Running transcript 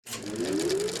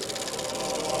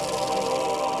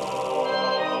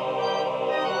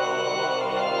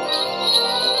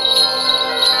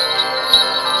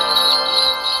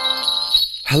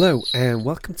Hello and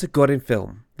welcome to God in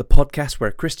Film, the podcast where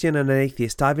a Christian and an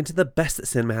atheist dive into the best that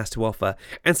cinema has to offer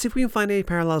and see if we can find any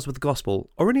parallels with the gospel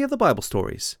or any other Bible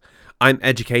stories. I'm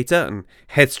educator and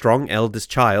headstrong eldest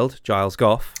child, Giles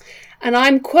Goff. And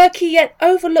I'm quirky yet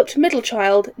overlooked middle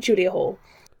child, Julia Hall.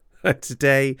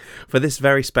 Today, for this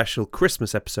very special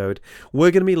Christmas episode,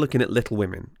 we're going to be looking at Little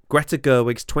Women, Greta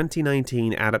Gerwig's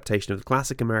 2019 adaptation of the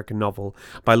classic American novel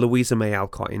by Louisa May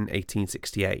Alcott in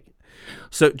 1868.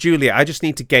 So, Julia, I just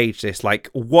need to gauge this.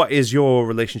 What is your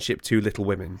relationship to Little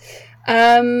Women?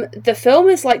 The film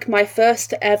is like my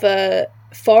first ever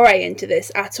foray into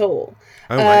this at all.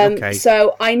 Oh, right, okay.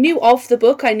 So I knew of the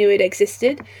book, I knew it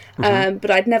existed,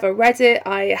 but I'd never read it.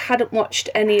 I hadn't watched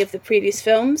any of the previous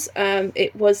films.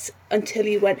 It was until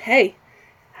you went, hey,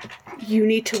 you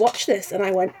need to watch this. And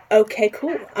I went, okay,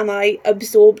 cool. And I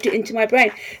absorbed it into my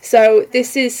brain. So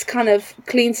this is kind of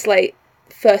clean slate,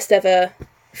 first ever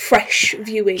fresh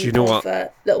viewing of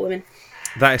Little Women.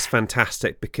 That is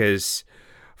fantastic, because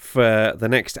for the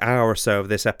next hour or so of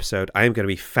this episode, I am going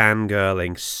to be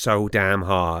fangirling so damn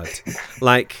hard.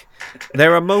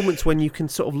 There are moments when you can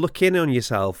sort of look in on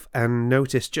yourself and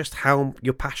notice just how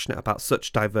you're passionate about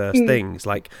such diverse things.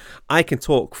 I can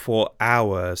talk for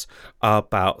hours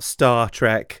about Star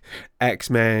Trek,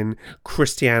 X-Men,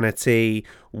 Christianity,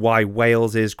 why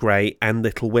Wales is great, and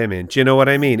Little Women. Do you know what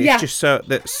I mean? Yeah. It's just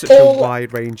that's such a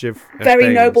wide range of very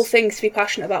things. Noble things to be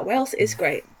passionate about. Wales is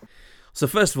great. So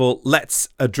first of all, let's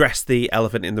address the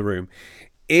elephant in the room.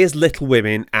 Is Little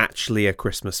Women actually a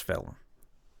Christmas film?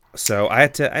 So I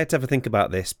had to have a think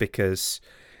about this, because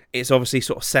it's obviously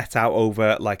sort of set out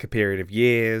over a period of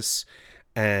years,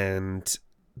 and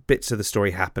bits of the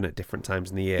story happen at different times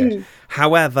in the year.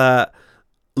 However,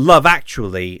 Love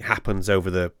Actually happens over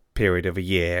the period of a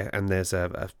year, and there's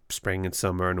a spring and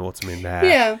summer and autumn in there.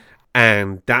 Yeah.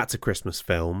 And that's a Christmas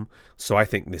film, so I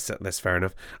think that's fair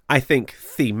enough. I think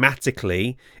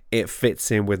thematically it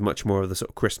fits in with much more of the sort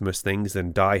of Christmas things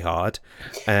than Die Hard.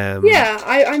 I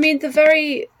mean the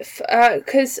very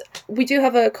because we do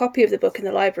have a copy of the book in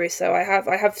the library, so I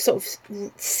have sort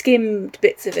of skimmed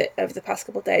bits of it over the past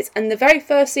couple of days, and the very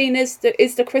first scene is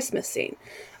the Christmas scene,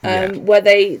 where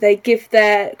they give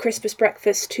their Christmas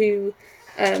breakfast to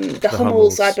the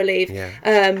Hummels, I believe,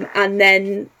 and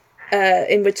then.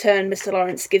 In return, Mr.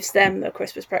 Lawrence gives them a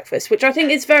Christmas breakfast, which I think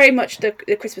is very much the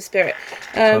Christmas spirit.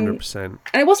 100%. And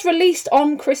it was released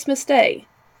on Christmas Day.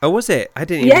 Oh, was it? I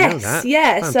didn't even know that. Yes,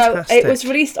 yeah. So it was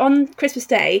released on Christmas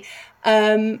Day,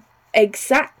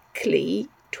 exactly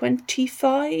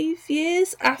 25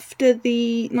 years after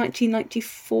the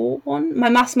 1994 one. My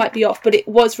maths might be off, but it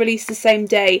was released the same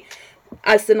day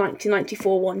as the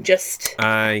 1994 one, just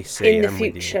I see, in the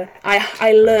future.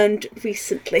 I learned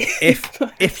recently.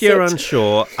 If you're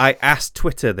unsure, I asked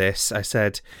Twitter this. I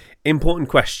said, important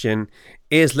question,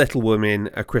 is Little Women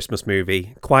a Christmas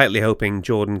movie? Quietly hoping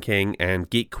Jordan King and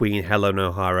Geek Queen Helen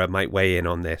O'Hara might weigh in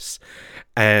on this.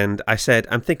 And I said,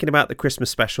 I'm thinking about the Christmas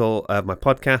special of my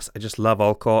podcast. I just love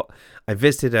Alcott. I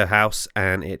visited her house,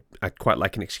 and I'd quite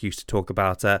like an excuse to talk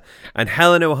about her. And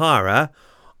Helen O'Hara,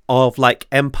 of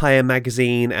Empire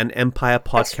Magazine and Empire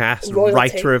Podcast,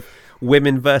 writer of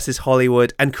Women versus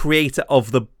Hollywood, and creator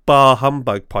of the Bar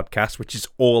Humbug podcast, which is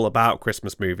all about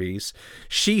Christmas movies.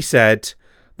 She said,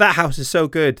 that house is so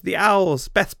good. The Owls,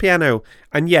 Beth's piano.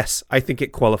 And yes, I think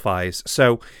it qualifies.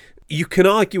 So you can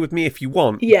argue with me if you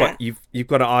want, but you've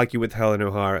got to argue with Helen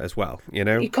O'Hara as well, you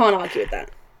know? You can't argue with that.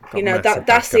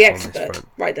 That's the expert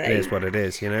right there. It is what it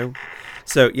is, you know?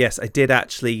 So, yes, I did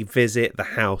actually visit the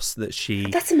house that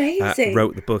she That's amazing.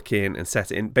 Wrote the book in and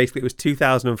set it in. Basically, it was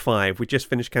 2005. We just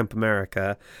finished Camp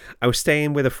America. I was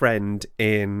staying with a friend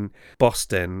in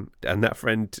Boston, and that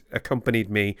friend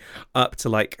accompanied me up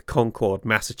to Concord,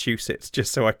 Massachusetts,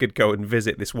 just so I could go and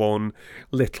visit this one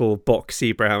little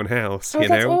boxy brown house. Oh,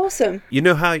 that's awesome. You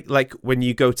know how, when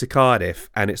you go to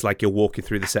Cardiff and it's like you're walking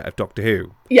through the set of Doctor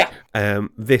Who? Yeah.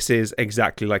 This is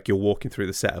exactly like you're walking through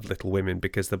the set of Little Women,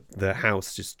 because the house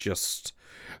is just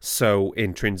so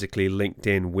intrinsically linked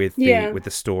in with the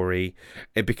story,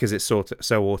 because it's so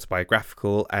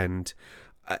autobiographical, and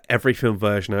every film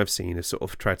version I've seen has sort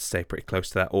of tried to stay pretty close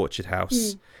to that orchard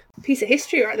house. Piece of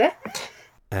history right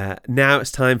there. Now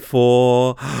it's time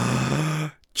for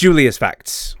Julia's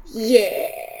facts. Yeah.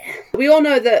 We all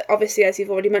know that, obviously, as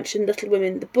you've already mentioned, Little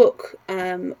Women, the book,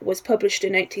 was published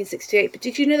in 1868. But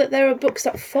did you know that there are books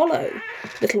that follow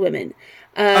Little Women?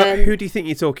 Who do you think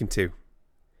you're talking to?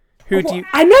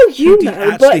 I know you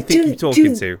know, but do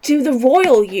the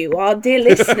royal you, our dear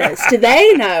listeners, do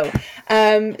they know?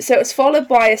 So it was followed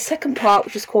by a second part,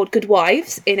 which was called Good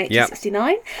Wives in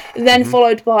 1869, then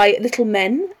followed by Little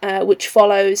Men, which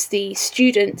follows the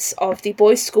students of the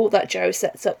boys' school that Jo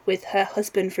sets up with her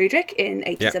husband Friedrich in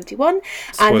 1871.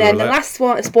 And then the last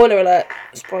one, spoiler alert,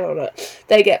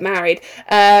 they get married.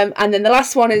 And then the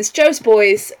last one is Jo's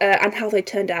Boys and How They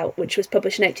Turned Out, which was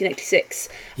published in 1886.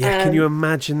 Yeah, can you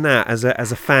imagine that as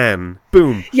a fan?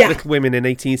 Boom, Little Women in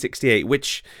 1868,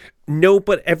 which... No,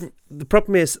 but the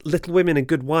problem is Little Women and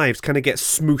Good Wives kind of get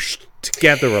smooshed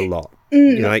together a lot.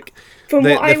 Like from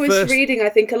what I was reading, I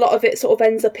think a lot of it sort of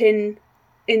ends up in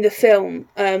the film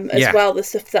as well. The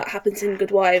stuff that happens in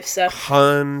Good Wives. So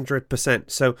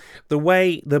 100%. So the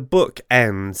way the book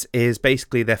ends is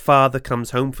basically their father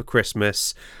comes home for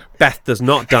Christmas. Beth does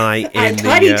not die and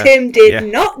Tiny Tim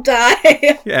did not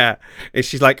die. Yeah. And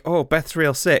she's like, oh, Beth's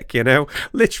real sick, you know?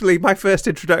 Literally, my first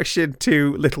introduction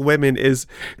to Little Women is,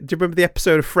 do you remember the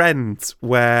episode of Friends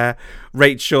where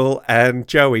Rachel and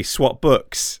Joey swap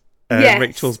books? Yes.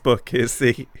 Rachel's book is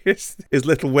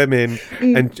Little Women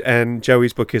and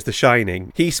Joey's book is The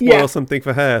Shining. He spoils something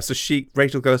for her, so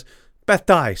Rachel goes, Beth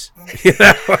dies. You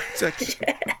know?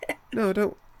 No,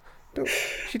 don't.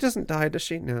 She doesn't die, does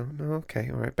she? No, okay,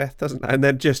 all right. Beth doesn't. And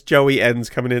then just Joey ends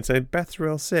coming in saying, Beth's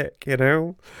real sick, you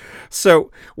know? So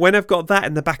when I've got that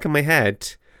in the back of my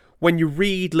head, when you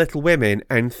read Little Women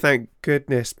and thank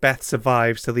goodness Beth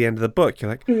survives till the end of the book,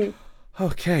 you're like,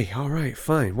 okay, all right,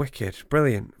 fine, wicked,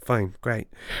 brilliant, fine, great.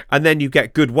 And then you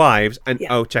get Good Wives and,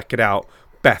 oh, check it out,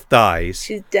 Beth dies.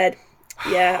 She's dead.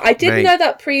 Yeah, I didn't know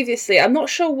that previously. I'm not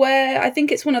sure where. I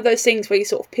think it's one of those things where you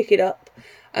sort of pick it up.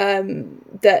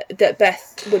 That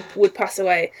Beth would pass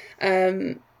away.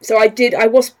 So I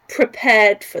was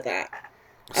prepared for that.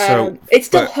 It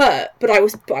still hurt, but I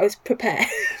was prepared.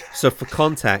 So for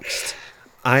context,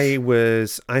 my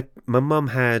mum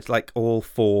had like all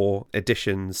 4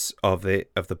 editions of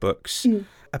the books.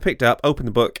 I picked it up, opened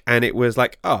the book, and it was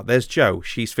like, oh, there's Jo.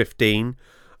 She's 15.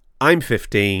 I'm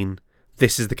 15.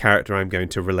 This is the character I'm going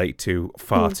to relate to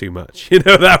far too much. You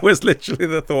know, that was literally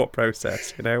the thought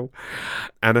process, you know.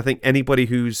 And I think anybody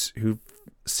who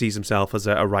sees himself as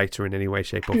a writer in any way,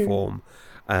 shape or form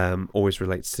always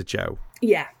relates to Jo.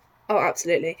 Yeah. Oh,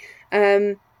 absolutely.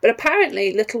 But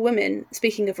apparently Little Women,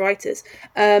 speaking of writers,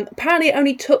 apparently it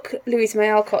only took Louisa May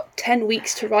Alcott 10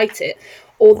 weeks to write it.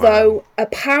 Although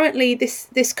apparently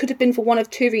this could have been for one of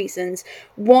 2 reasons.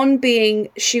 One being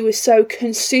she was so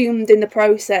consumed in the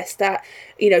process that,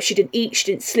 you know, she didn't eat,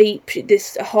 she didn't sleep.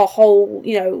 Her whole,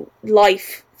 you know,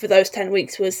 life for those 10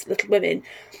 weeks was Little Women.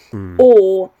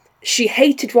 Or she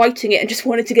hated writing it and just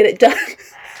wanted to get it done.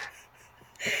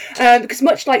 Because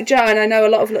much like Jo, and I know a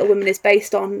lot of Little Women is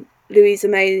based on Louisa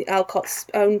May Alcott's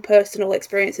own personal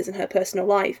experiences in her personal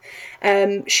life.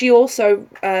 She also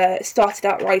started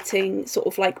out writing sort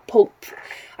of like pulp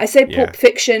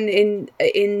fiction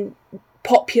in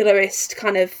popularist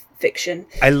kind of fiction.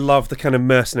 I love the kind of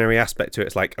mercenary aspect to it.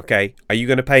 It's like, okay, are you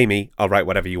going to pay me? I'll write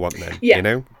whatever you want then. Yeah. You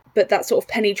know? But that sort of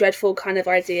penny dreadful kind of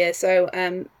idea. So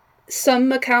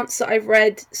some accounts that I've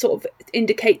read sort of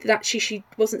indicate that actually she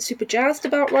wasn't super jazzed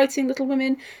about writing Little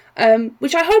Women,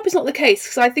 which I hope is not the case,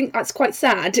 because I think that's quite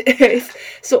sad. If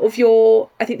sort of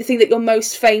I think the thing that you're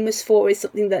most famous for is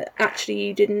something that actually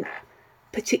you didn't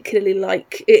particularly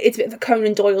like. It's a bit of a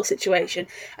Conan Doyle situation.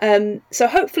 So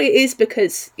hopefully it is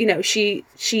because, you know,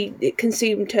 it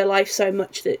consumed her life so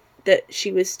much that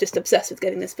she was just obsessed with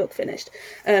getting this book finished.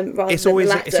 It's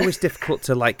always difficult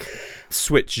to like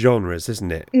switch genres,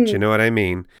 isn't it? Do you know what I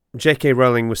mean? J.K.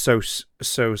 Rowling was so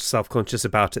self-conscious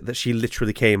about it that she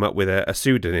literally came up with a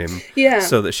pseudonym,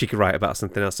 so that she could write about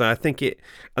something else. So I think it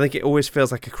always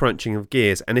feels like a crunching of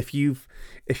gears. And if you've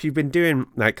been doing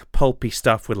like pulpy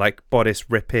stuff with like bodice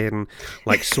ripping,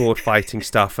 like sword fighting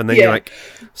stuff, and then you're like,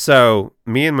 so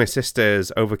me and my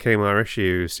sisters overcame our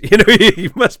issues, you know,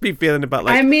 you must be feeling about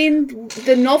like. I mean,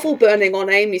 the novel burning on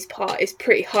Amy's part is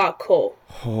pretty hardcore.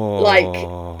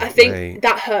 I think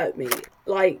that hurt me.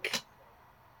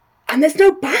 And there's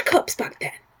no backups back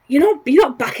then. You're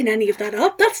not backing any of that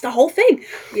up. That's the whole thing.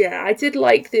 Yeah, I did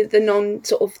like the non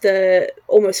sort of the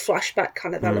almost flashback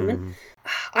kind of element.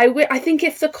 I think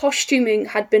if the costuming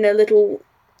had been a little,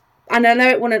 and I know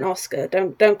it won an Oscar,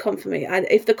 don't come for me. And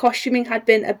if the costuming had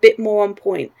been a bit more on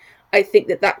point, I think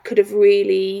that could have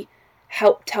really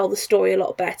helped tell the story a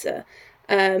lot better.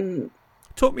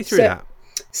 Talk me through that.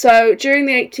 So during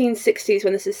the 1860s,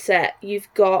 when this is set,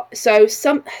 you've got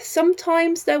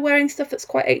sometimes they're wearing stuff that's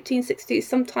quite 1860s.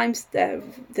 Sometimes they're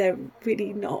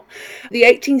really not. The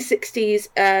 1860s,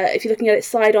 if you're looking at it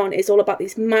side on, is all about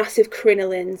these massive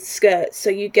crinoline skirts. So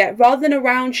you get, rather than a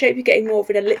round shape, you're getting more of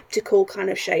an elliptical kind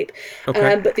of shape.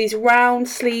 Okay. But these round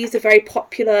sleeves are very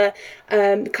popular.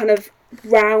 Kind of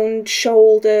round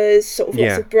shoulders, sort of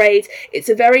lots of braids. It's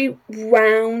a very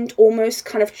round, almost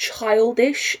kind of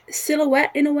childish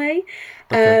silhouette in a way.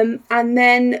 Okay. And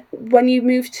then when you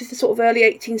move to the sort of early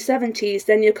 1870s,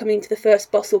 then you're coming to the first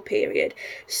bustle period.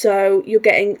 So you're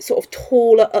getting sort of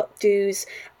taller updos.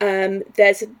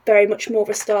 There's very much more of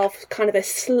a style for kind of a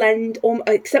slender,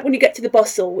 except when you get to the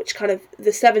bustle, which kind of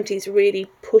the 70s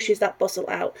really pushes that bustle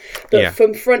out. But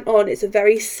from front on, it's a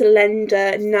very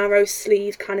slender, narrow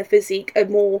sleeve kind of physique, a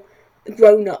more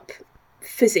grown-up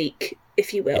physique,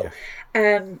 if you will,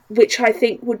 which I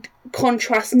think would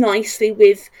contrast nicely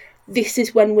with this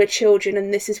is when we're children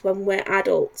and this is when we're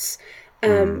adults.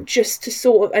 Just to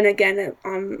sort of, and again,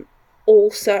 I'm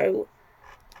also...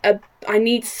 I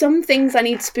need some things I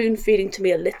need spoon feeding to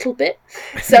me a little bit.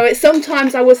 So it's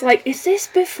sometimes I was like, is this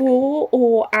before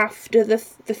or after the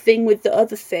thing with the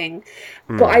other thing?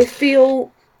 But I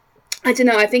feel, I don't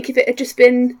know, I think if it had just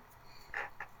been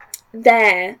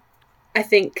there, I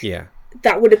think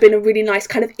that would have been a really nice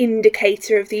kind of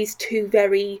indicator of these two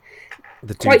very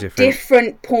quite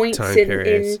different points in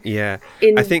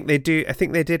I think they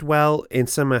did well in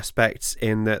some aspects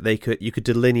in that you could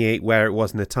delineate where it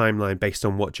was in the timeline based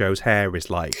on what Joe's hair is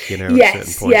like, you know, at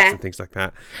certain points and things like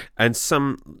that, and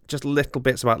some just little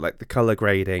bits about like the color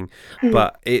grading.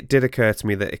 But it did occur to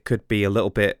me that it could be a little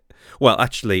bit, well,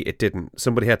 actually it didn't.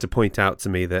 Somebody had to point out to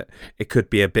me that it could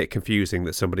be a bit confusing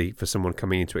for someone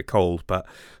coming into it cold. But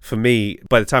for me,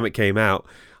 by the time it came out,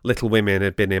 Little Women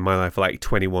had been in my life for like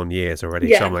 21 years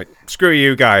already. So I'm like, screw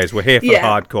you guys, we're here for the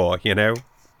hardcore, you know?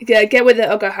 Yeah, get with it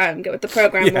or go home, get with the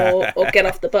programme or get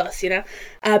off the bus, you know?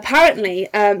 Apparently,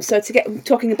 so to get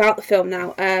talking about the film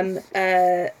now,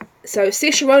 so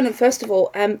Saoirse Ronan, first of all,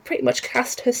 pretty much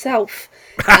cast herself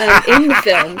in the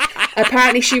film.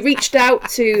 Apparently she reached out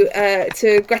to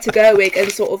Greta Gerwig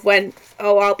and sort of went,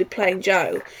 oh, I'll be playing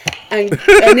Joe. And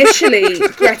initially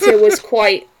Greta was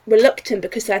quite reluctant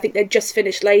because I think they'd just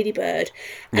finished Lady Bird,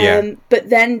 but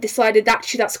then decided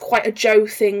actually that's quite a Joe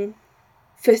thing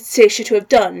for Saoirse to have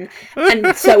done,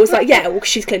 and so was like, yeah, well,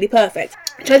 she's clearly perfect,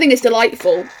 which I think is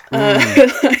delightful.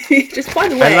 Just by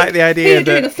the way, I like the idea that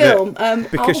doing a film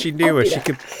because she knew her,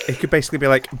 it could basically be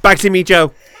like, Bagsy me,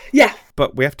 Joe. Yeah,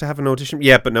 but we have to have an audition.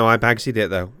 Yeah, but no, I Bagsied it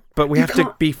though. But we have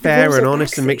to be fair and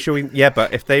honest and make sure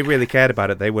but if they really cared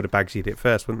about it, they would have Bagsied it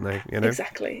first, wouldn't they? You know?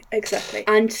 Exactly.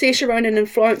 And Saoirse Ronan and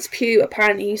Florence Pugh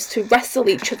apparently used to wrestle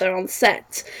each other on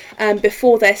set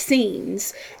before their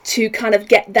scenes to kind of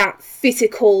get that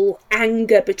physical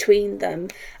anger between them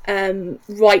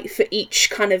right for each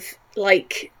kind of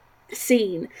like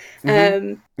scene.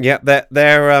 They're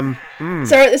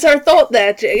So a thought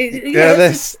there.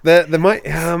 There might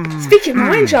speak your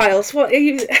mind, Giles. What's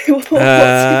your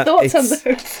thoughts on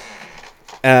those?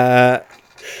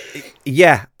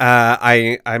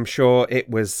 I'm sure it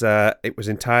was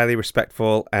entirely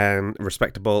respectful and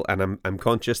respectable, and I'm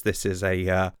conscious this is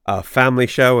a family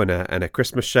show and a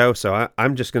Christmas show, so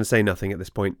I'm just going to say nothing at this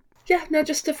point. Yeah, no,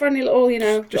 just a friendly little,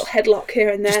 little headlock here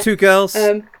and there. Just two girls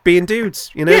being dudes,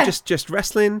 just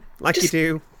wrestling like you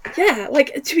do. Yeah,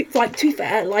 to be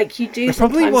fair, like you do. There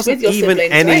probably wasn't even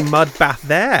any mud bath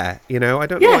there. I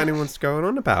don't know what anyone's going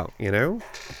on about.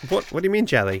 What do you mean,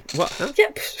 Jelly? What? Huh?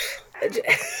 Yep.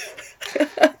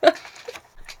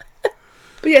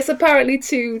 But yes, apparently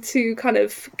to kind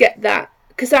of get that,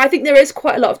 because I think there is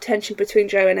quite a lot of tension between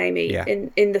Joe and Amy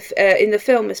in the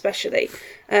film, especially.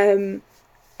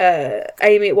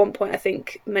 Amy at one point, I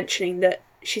think, mentioning that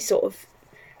she sort of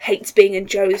hates being in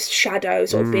Joe's shadow,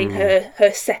 sort of being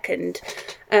her second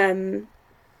to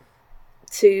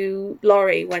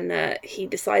Laurie when he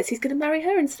decides he's going to marry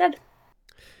her instead.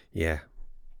 Yeah,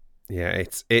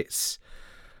 it's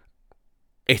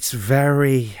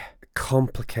very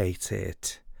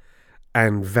complicated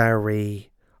and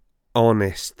very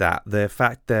honest, that the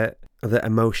fact that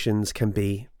emotions can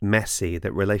be messy,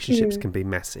 that relationships can be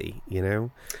messy,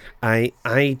 I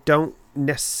can't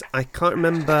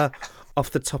remember off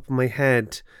the top of my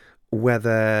head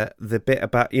whether the bit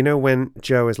about, you know, when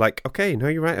Joe is like, okay, no,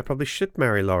 you're right, I probably should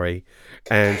marry Laurie,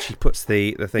 and she puts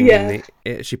the thing in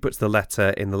she puts the letter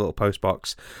in the little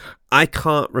postbox. I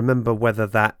can't remember whether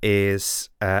that is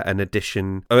an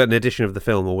addition of the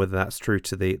film, or whether that's true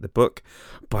to the book,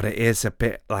 but it is a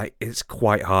bit like, it's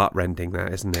quite heartrending,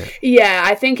 that, isn't it? Yeah,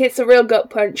 I think it's a real gut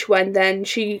punch when then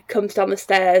she comes down the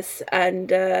stairs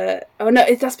and oh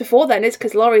no, that's before then. It's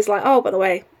because Laurie's like, oh, by the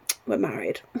way, we're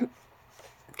married.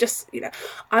 Just, you know,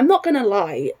 I'm not gonna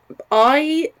lie,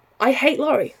 I hate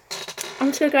Laurie. I'm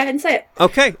just gonna go ahead and say it.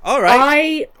 Okay, all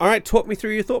right. All right, talk me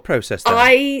through your thought process then.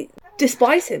 I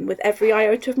despise him with every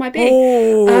iota of my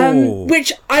being.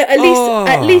 Which at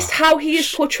least how he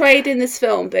is portrayed in this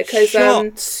film, because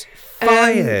shots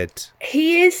fired.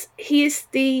 He is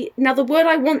the word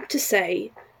I want to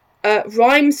say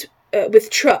rhymes with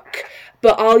truck,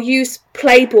 but I'll use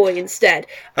playboy instead.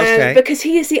 Okay. Because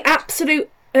he is the absolute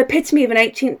epitome of an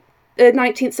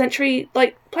 19th century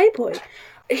like playboy.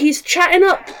 He's chatting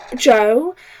up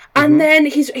Joe, and then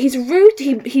he's rude.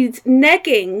 He's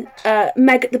negging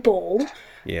Meg at the ball.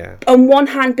 Yeah. On one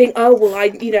hand, being, oh well, I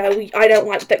don't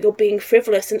like that you're being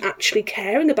frivolous and actually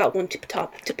caring about wanting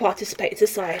to participate in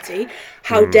society.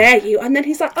 How dare you? And then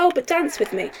he's like, oh, but dance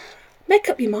with me. Make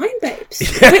up your mind, babes.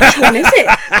 Which one is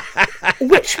it?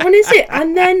 Which one is it?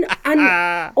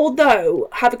 And although,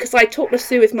 because I talked this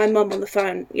through with my mum on the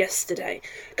phone yesterday,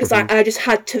 because I just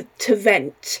had to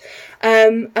vent.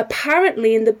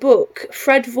 Apparently in the book,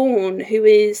 Fred Vaughn, who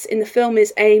is in the film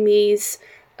is Amy's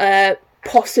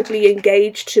possibly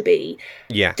engaged to be,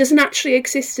 doesn't actually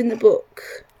exist in the book.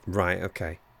 Right,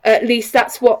 okay. At least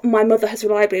that's what my mother has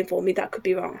reliably informed me. That could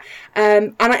be wrong.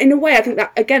 And in a way, I think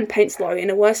that, again, paints Laurie in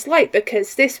a worse light,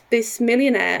 because this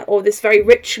millionaire, or this very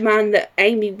rich man that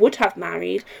Amy would have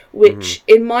married, which,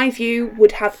 in my view,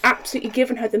 would have absolutely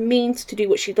given her the means to do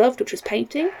what she loved, which was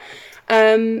painting.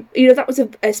 That was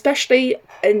especially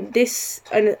in this,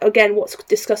 and again, what's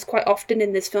discussed quite often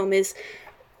in this film is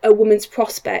a woman's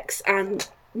prospects and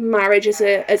marriage as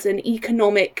an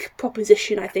economic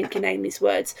proposition, I think, in Amy's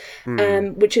words,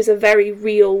 which is a very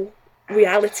real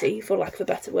reality, for lack of a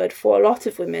better word, for a lot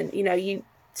of women. You know,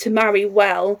 to marry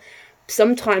well,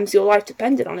 sometimes your life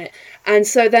depended on it. And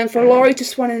so then for Laurie to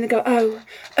swan in and go, oh,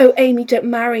 Amy, don't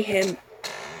marry him.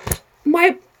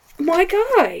 My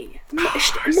guy.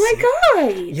 My guy.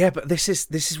 Yeah, but this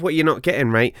is what you're not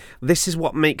getting, right? This is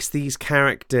what makes these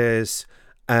characters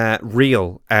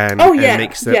real and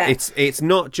makes them. It's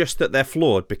not just that they're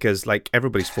flawed, because like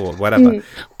everybody's flawed, whatever.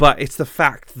 But it's the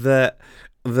fact that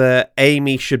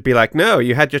Amy should be like, no,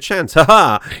 you had your chance,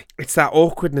 haha. It's that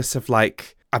awkwardness of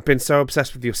like, I've been so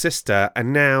obsessed with your sister,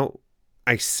 and now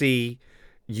I see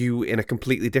you in a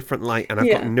completely different light, and I've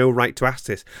got no right to ask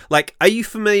this. Like, are you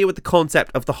familiar with the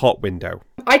concept of the hot window?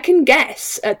 I can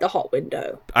guess at the hot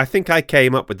window. I think I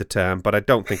came up with the term, but I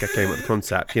don't think I came up with the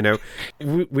concept. You know,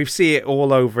 we see it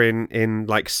all over in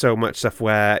like so much stuff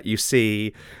where you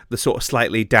see the sort of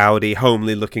slightly dowdy,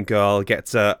 homely looking girl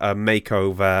gets a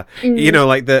makeover. You know,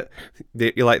 like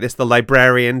you're like this, the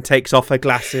librarian takes off her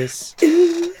glasses,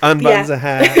 unbuttons her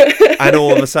hair, and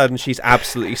all of a sudden she's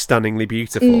absolutely stunningly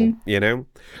beautiful, you know?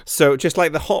 So just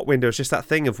like the hot window is just that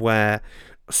thing of where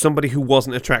somebody who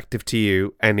wasn't attractive to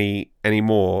you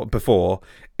anymore before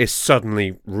is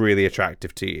suddenly really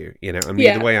attractive to you, you know? I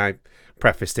mean, the way I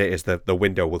prefaced it is that the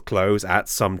window will close at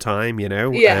some time, you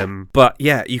know? But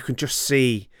yeah, you can just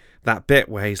see that bit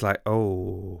where he's like,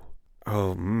 okay,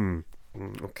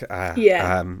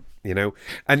 you know.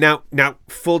 And now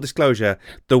full disclosure,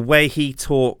 the way he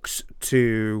talks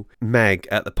to Meg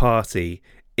at the party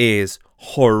is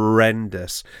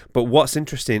horrendous. But what's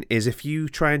interesting is if you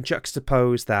try and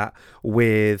juxtapose that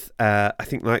with I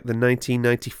think like the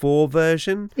 1994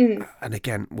 version, and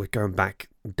again, we're going back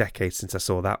decades since I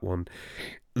saw that one,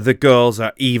 the girls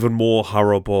are even more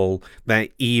horrible, they're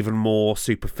even more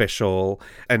superficial,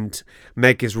 and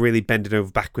Meg is really bending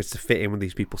over backwards to fit in with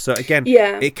these people. So again,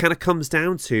 it kind of comes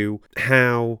down to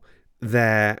how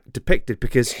they're depicted,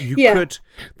 because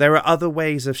there are other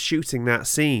ways of shooting that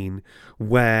scene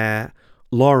where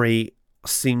Laurie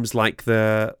seems like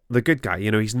the good guy.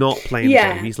 You know, he's not playing the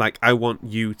game. He's like, I want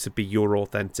you to be your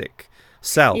authentic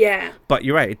self. But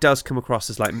you're right, it does come across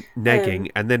as like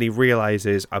negging, and then he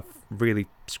realizes, I've really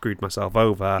screwed myself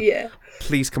over.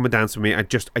 Please come and dance with me. I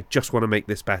just want to make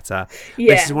this better.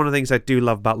 This is one of the things I do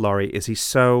love about Laurie, is he's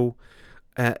so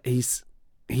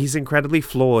he's incredibly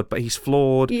flawed, but he's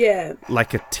flawed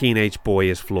like a teenage boy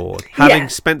is flawed. Having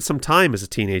spent some time as a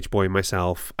teenage boy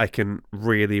myself, I can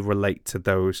really relate to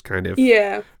those kind of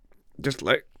just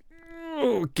like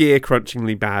gear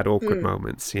crunchingly bad awkward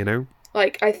moments, you know?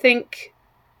 Like, I think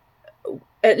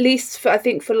at least I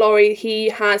think for Laurie, he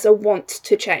has a want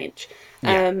to change.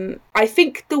 Yeah. I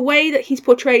think the way that he's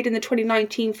portrayed in the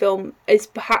 2019 film is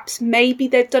perhaps maybe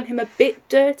they've done him a bit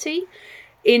dirty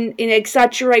in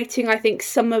exaggerating, I think,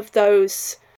 some of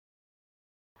those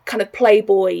kind of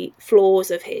playboy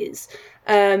flaws of his.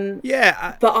 But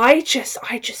I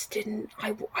just didn't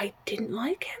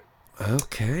like him.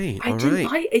 Okay, I didn't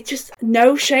like it. Just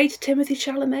no shade to Timothée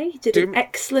Chalamet. He did an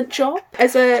excellent job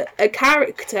as a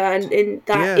character, and in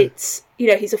that it's, you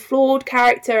know, he's a flawed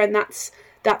character, and that's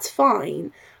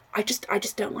fine. I just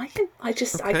don't like him. I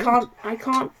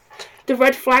can't. The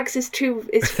red flags is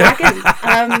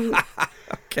flagging.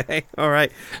 Okay, all right.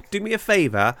 Do me a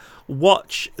favour.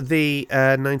 Watch the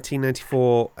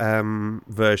 1994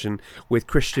 version with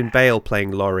Christian Bale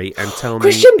playing Laurie, and tell me.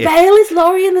 Christian Bale is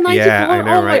Laurie in the 94. Yeah, I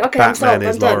know, right? Okay, Batman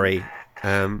is I'm Laurie.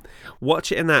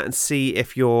 Watch it in that and see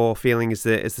if your feeling is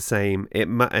the same.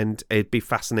 And it'd be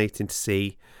fascinating to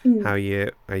see how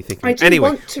you think. I do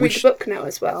want to read the book now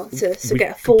as well to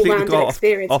get a full rounded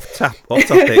experience. Off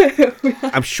topic.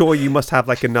 I'm sure you must have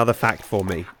like another fact for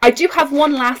me. I do have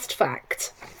one last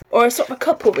fact, or a sort of a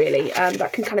couple really,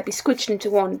 that can kind of be squidged into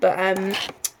one. But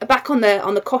back on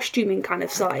the costuming kind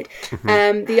of side,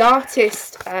 the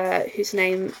artist whose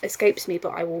name escapes me, but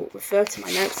I will refer to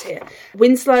my notes here,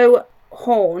 Winslow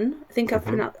Horn. I think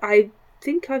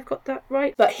I've got that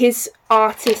right. But his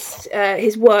art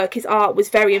was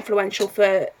very influential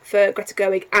for Greta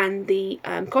Gerwig and the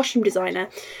costume designer.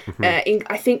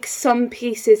 I think some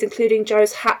pieces, including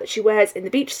Jo's hat that she wears in the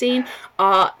beach scene,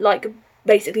 are like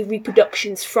basically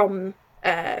reproductions from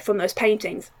those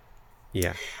paintings.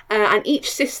 Yeah. And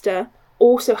each sister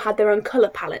also had their own colour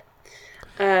palette,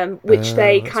 which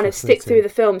they kind of stick through the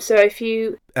film. So if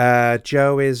you...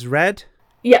 Jo is red?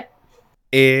 Yeah.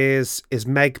 Is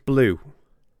Meg blue?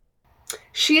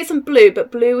 She isn't blue,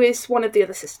 but blue is one of the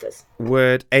other sisters.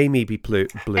 Would Amy be blue?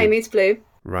 Amy's blue.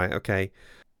 Right, okay.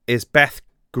 Is Beth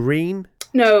green?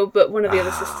 No, but one of the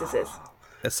other sisters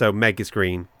is. So Meg is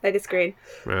green. Meg is green.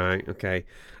 Right, okay.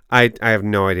 I have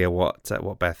no idea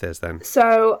what Beth is then.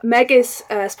 So Meg is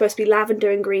supposed to be lavender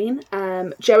and green.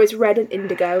 Jo is red and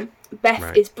indigo.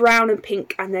 Beth is brown and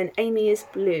pink, and then Amy is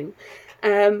blue.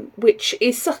 Which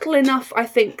is subtle enough, I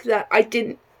think, that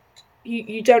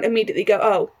you don't immediately go,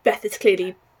 oh, Beth is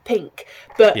clearly pink.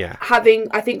 But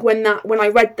I think when I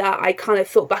read that, I kind of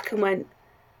thought back and went,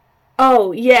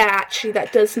 oh yeah, actually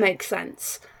that does make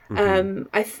sense.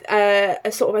 I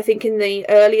think in the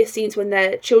earlier scenes when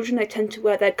they're children, they tend to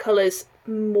wear their colours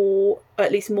more, or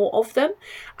at least more of them,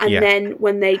 and then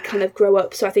when they kind of grow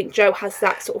up, so I think Jo has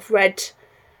that sort of red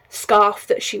scarf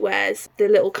that she wears, the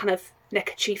little kind of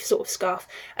neckerchief sort of scarf,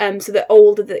 so the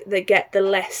older they get, the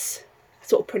less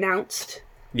sort of pronounced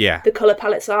the colour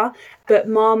palettes are. But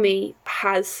Marmee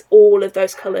has all of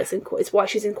those colours, and it's why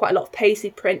she's in quite a lot of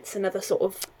paisley prints and other sort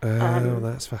of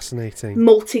that's fascinating,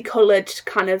 multicoloured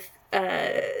kind of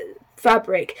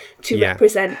fabric to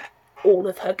represent all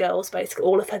of her girls, basically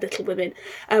all of her little women,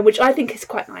 which I think is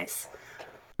quite nice.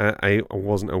 I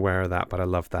wasn't aware of that, but I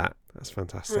love that. That's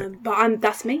fantastic. But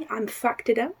that's me. I'm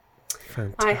facted out.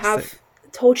 Fantastic. I have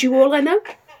told you all I know.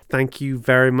 Thank you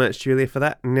very much, Julia, for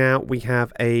that. Now we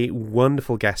have a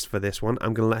wonderful guest for this one.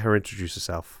 I'm going to let her introduce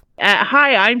herself.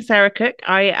 Hi, I'm Sarah Cooke.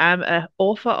 I am an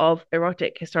author of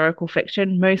erotic historical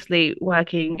fiction, mostly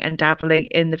working and dabbling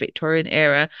in the Victorian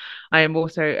era. I am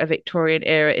also a Victorian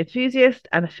era enthusiast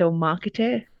and a film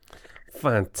marketer.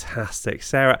 Fantastic.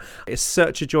 Sarah, it's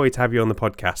such a joy to have you on the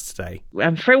podcast today.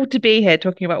 I'm thrilled to be here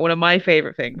talking about one of my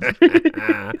favourite things.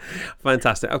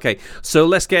 Fantastic. Okay, so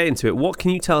let's get into it. What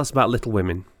can you tell us about Little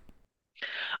Women?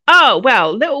 Oh,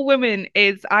 well, Little Women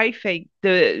is, I think,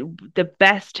 the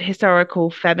best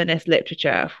historical feminist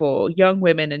literature for young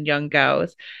women and young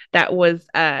girls that was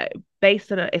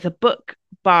based on it's a book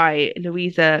by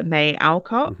Louisa May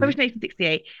Alcott, published in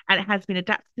 1868, and it has been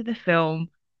adapted to the film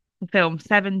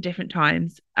 7 different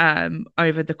times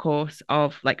over the course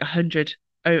of like 100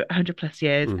 plus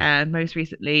years, and most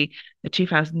recently the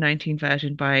 2019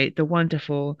 version by the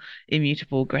wonderful,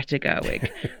 immutable Greta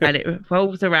Gerwig. And it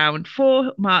revolves around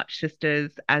 4 March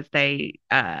sisters as they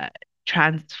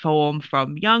transform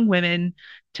from young girls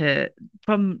to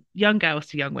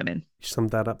young women. You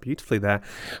summed that up beautifully there.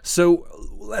 So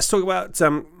let's talk about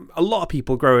a lot of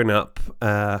people growing up.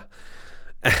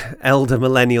 Elder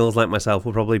millennials like myself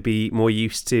will probably be more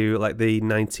used to like the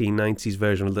 1990s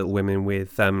version of Little Women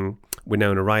with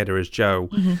Winona Ryder as Jo.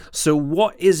 So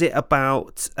what is it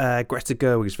about Greta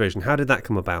Gerwig's version? How did that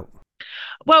come about?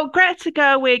 Well, Greta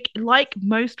Gerwig, like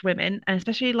most women, and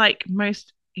especially like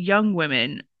most young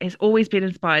women, has always been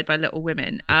inspired by Little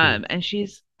Women. And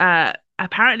she's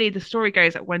apparently the story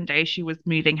goes that one day she was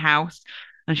moving house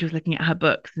and she was looking at her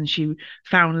books and she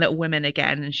found Little Women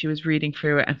again and she was reading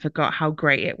through it and forgot how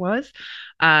great it was.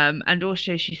 And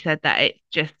also she said that it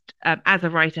just as a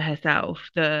writer herself,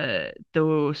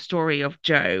 the story of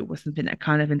Jo was something that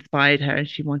kind of inspired her and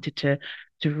she wanted to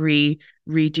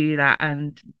redo that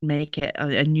and make it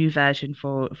a new version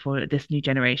for this new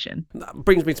generation. That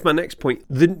brings me to my next point.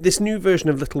 This new version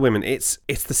of Little Women, it's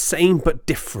the same but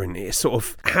different. It's sort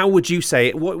of, how would you say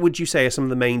it? What would you say are some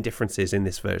of the main differences in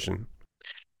this version?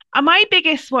 My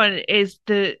biggest one is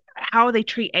the how they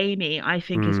treat Amy, I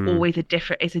think, is always a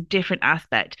different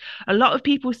aspect. A lot of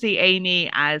people see Amy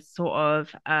as sort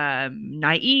of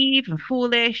naive and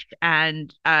foolish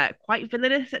and quite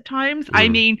villainous at times. I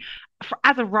mean,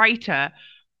 as a writer,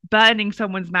 burning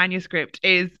someone's manuscript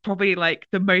is probably like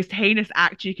the most heinous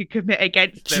act you could commit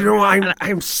against them. Do you know what?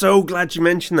 I'm so glad you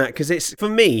mentioned that, because it's, for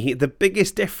me, the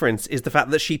biggest difference is the fact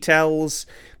that she tells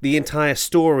the entire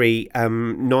story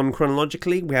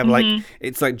non-chronologically. We have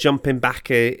it's like jumping back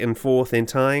and forth in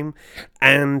time.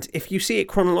 And if you see it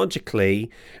chronologically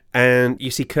and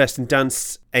you see Kirsten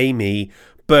Dunst's Amy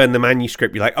burn the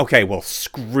manuscript, you're like, okay, well,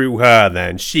 screw her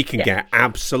then. She can get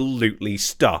absolutely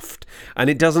stuffed. And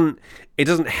it doesn't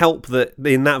help that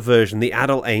in that version, the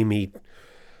adult Amy,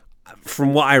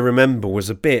 from what I remember, was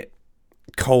a bit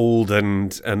cold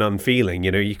and unfeeling.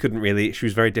 You know, you couldn't really, she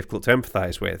was very difficult to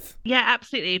empathise with. Yeah,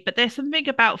 absolutely. But there's something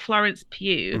about Florence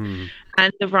Pugh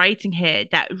and the writing here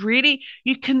that really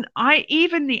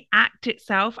even the act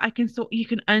itself, you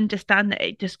can understand that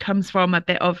it just comes from a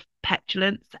bit of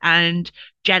petulance and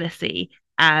jealousy,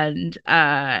 and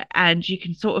you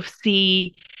can sort of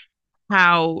see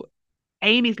how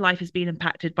Amy's life has been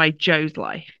impacted by Jo's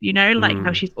life, you know, like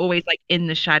how she's always like in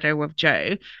the shadow of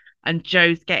Jo, and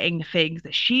Jo's getting the things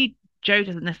that Jo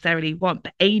doesn't necessarily want,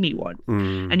 but Amy wants.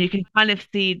 And you can kind of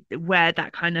see where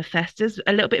that kind of festers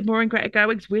a little bit more in Greta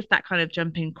Gerwig's with that kind of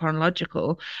jumping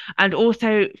chronological. And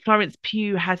also Florence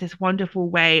Pugh has this wonderful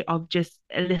way of just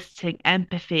eliciting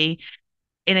empathy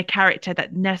in a character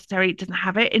that necessarily doesn't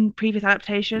have it in previous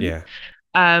adaptations. Yeah.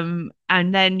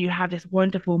 And then you have this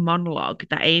wonderful monologue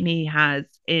that Amy has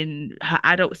in her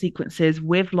adult sequences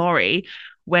with Laurie,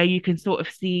 where you can sort of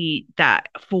see that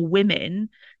for women,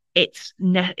 it's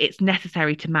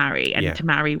necessary to marry and to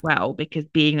marry well, because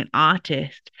being an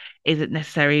artist isn't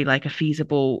necessarily like a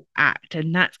feasible act.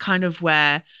 And that's kind of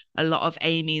where a lot of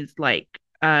Amy's like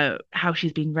how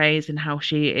she's been raised and how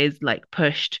she is like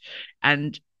pushed,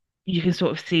 and you can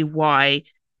sort of see why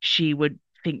she would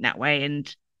think that way.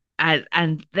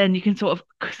 And then you can sort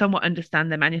of somewhat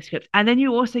understand the manuscript. And then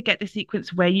you also get the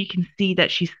sequence where you can see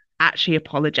that she's actually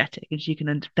apologetic and she can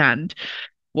understand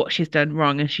what she's done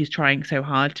wrong, and she's trying so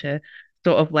hard to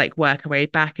sort of like work her way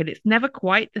back. And it's never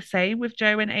quite the same with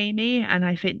Jo and Amy. And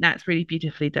I think that's really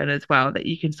beautifully done as well, that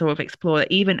you can sort of explore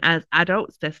that even as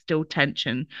adults, there's still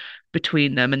tension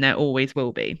between them, and there always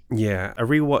will be. Yeah, I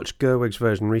rewatched Gerwig's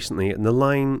version recently, and the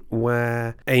line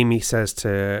where Amy says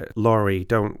to Laurie,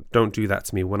 don't do that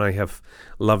to me when I have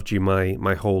loved you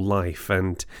my whole life.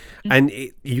 And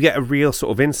you get a real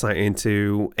sort of insight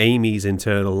into Amy's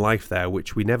internal life there,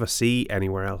 which we never see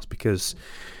anywhere else, because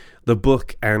the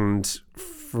book, and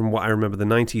from what I remember, the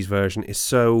 90s version is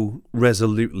so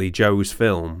resolutely Jo's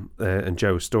film and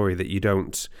Jo's story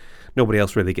that nobody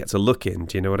else really gets a look in.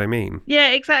 Do you know what I mean? Yeah,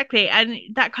 exactly. And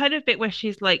that kind of bit where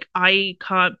she's like, I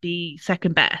can't be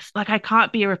second best. Like, I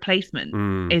can't be a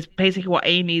replacement is basically what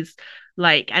Amy's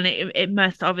like. And it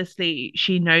must, obviously,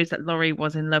 she knows that Laurie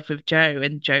was in love with Jo,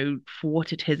 and Jo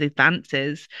thwarted his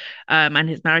advances and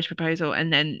his marriage proposal.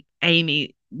 And then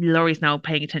Laurie's now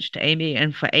paying attention to Amy.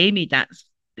 And for Amy, that's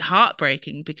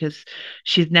heartbreaking, because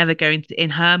she's never going to, in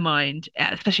her mind,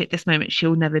 especially at this moment,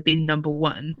 she'll never be number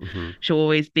one. She'll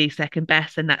always be second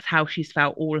best, and that's how she's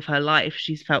felt all of her life.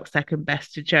 She's felt second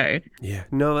best to Jo. Yeah,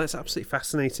 no, that's absolutely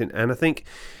fascinating. And I think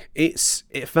it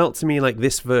felt to me like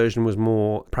this version was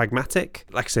more pragmatic.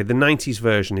 Like I say, the 90s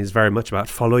version is very much about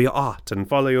follow your art and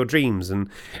follow your dreams and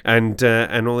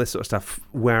all this sort of stuff,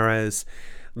 whereas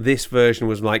this version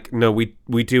was like, no,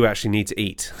 we do actually need to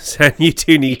eat, and you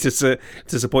do need to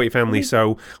support your family.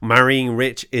 So marrying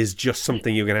rich is just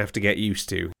something you're going to have to get used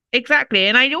to. Exactly.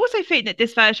 And I also think that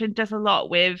this version does a lot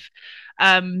with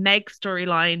Meg's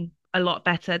storyline a lot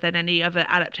better than any other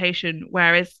adaptation,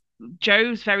 whereas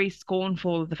Jo's very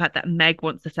scornful of the fact that Meg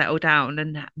wants to settle down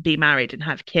and be married and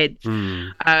have kids.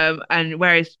 And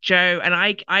whereas Jo, and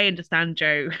I understand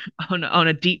Jo on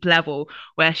a deep level,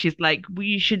 where she's like,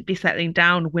 we shouldn't be settling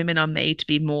down. Women are made to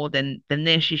be more than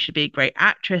this. You should be a great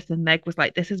actress. And Meg was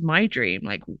like, this is my dream.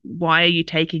 Like, why are you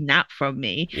taking that from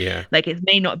me? Yeah. Like, it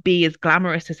may not be as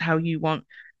glamorous as how you want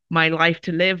my life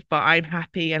to live, but I'm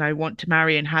happy and I want to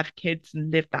marry and have kids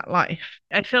and live that life.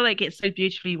 I feel like it's so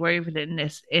beautifully woven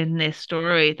in this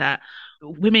story that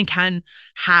women can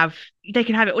have they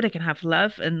can have it, or they can have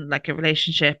love and like a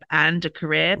relationship and a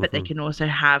career, but they can also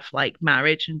have like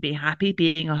marriage and be happy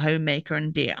being a homemaker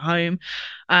and be at home,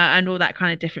 and all that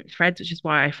kind of different threads, which is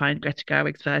why I find Greta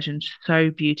Gerwig's version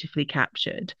so beautifully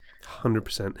captured.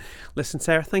 100%. Listen,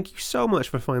 Sarah, thank you so much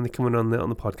for finally coming on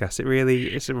the podcast.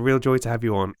 It's a real joy to have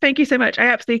you on. Thank you so much. I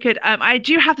absolutely could. I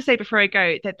do have to say before I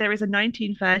go that there is a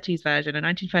 1930s version, a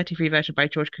 1933 version by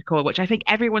George Cukor, which I think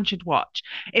everyone should watch.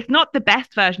 It's not the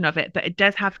best version of it, but it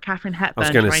does have Katharine Hepburn. I was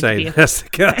going to say that's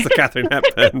the Katharine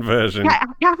Hepburn version.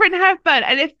 Katharine Hepburn,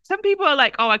 and if some people are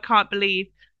like, "Oh, I can't believe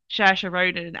Saoirse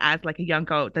Ronan as like a young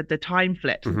girl," the time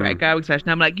flip from Greta Gerwig's version.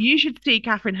 I'm like, you should see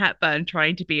Katharine Hepburn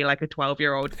trying to be like a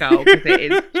 12-year-old girl, because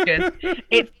it is just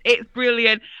it's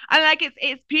brilliant, and like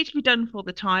it's beautifully done for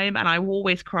the time. And I will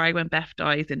always cry when Beth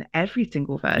dies in every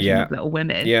single version of Little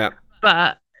Women. Yeah,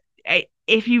 but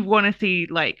if you want to see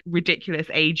like ridiculous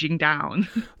aging down,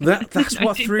 that's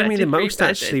what threw me the most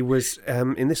actually was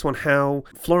in this one how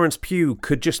Florence Pugh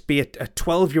could just be a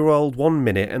 12-year-old 1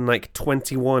 minute and like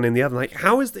 21 in the other. Like,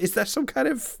 how is there some kind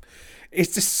of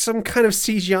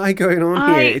CGI going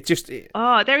on here?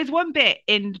 There is one bit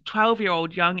in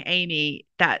 12-year-old young Amy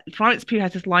that Florence Pugh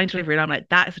has this line delivery, and I'm like,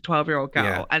 that is a 12-year-old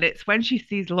girl. And it's when she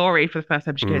sees Laurie for the first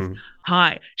time, she goes,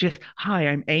 hi,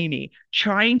 I'm Amy,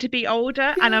 trying to be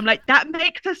older. And I'm like, that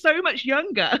makes her so much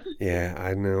younger. Yeah,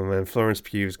 I know, man. Florence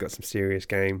Pugh's got some serious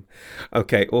game.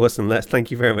 Okay, awesome.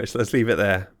 Thank you very much. Let's leave it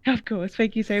there. Of course.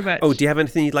 Thank you so much. Oh, do you have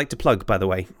anything you'd like to plug, by the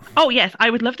way? Oh, yes. I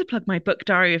would love to plug my book,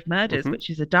 Diary of Murders, which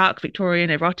is a dark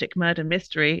Victorian erotic murder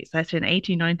mystery set in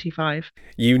 1895.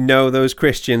 You know those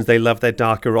Christians, they love their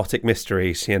dark erotic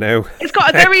mysteries, you know? It's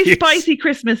got a very spicy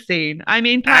Christmas scene. I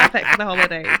mean, perfect for the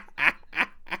holidays.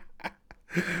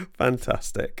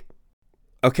 Fantastic.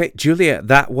 Okay, Julia,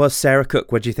 that was Sarah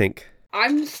Cooke. What do you think?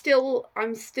 I'm still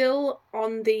on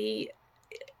the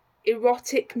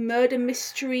erotic murder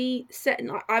mystery set.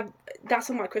 That's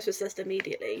on my Christmas list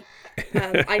immediately.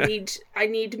 I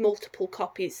need multiple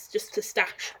copies just to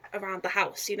stash around the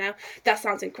house. You know, that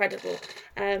sounds incredible.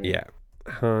 Yeah,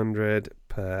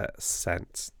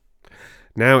 100%.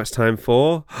 Now it's time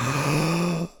for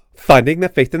Finding the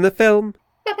Faith in the Film.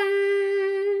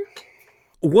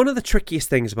 One of the trickiest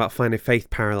things about finding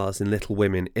faith parallels in Little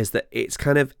Women is that it's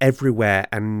kind of everywhere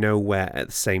and nowhere at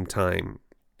the same time.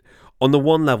 On the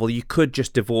one level, you could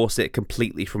just divorce it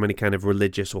completely from any kind of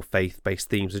religious or faith-based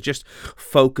themes and just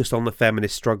focus on the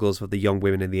feminist struggles of the young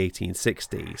women in the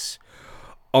 1860s.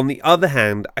 On the other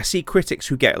hand, I see critics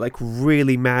who get like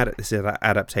really mad at this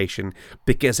adaptation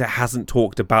because it hasn't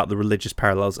talked about the religious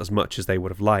parallels as much as they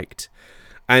would have liked.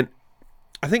 And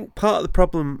I think part of the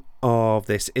problem of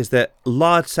this is that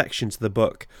large sections of the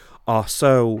book are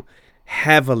so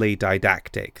heavily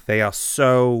didactic. They are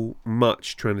so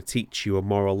much trying to teach you a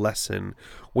moral lesson,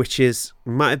 which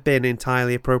might have been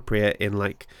entirely appropriate in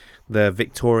like the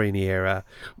Victorian era,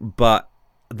 but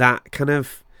that kind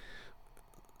of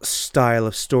style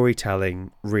of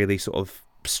storytelling really sort of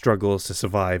struggles to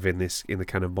survive in the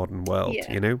kind of modern world.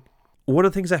 You know, one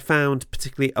of the things I found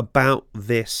particularly about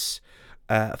this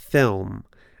film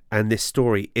and this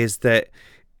story is that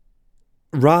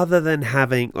rather than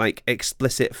having like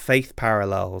explicit faith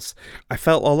parallels, I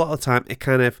felt a lot of the time it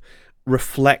kind of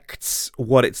reflects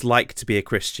what it's like to be a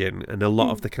Christian, and a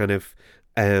lot of the kind of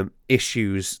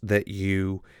issues that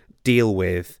you deal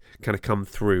with kind of come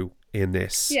through in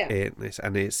this,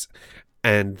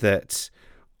 and that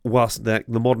whilst the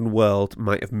modern world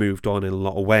might have moved on in a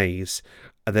lot of ways,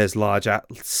 there's large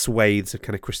swathes of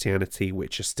kind of Christianity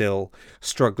which are still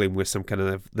struggling with some kind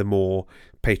of the more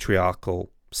patriarchal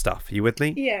stuff. Are you with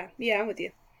me? Yeah, I'm with you.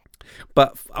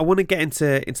 But I want to get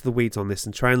into the weeds on this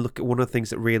and try and look at one of the things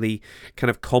that really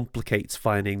kind of complicates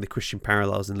finding the Christian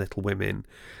parallels in Little Women,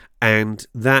 and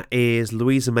that is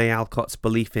Louisa May Alcott's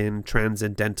belief in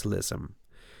transcendentalism.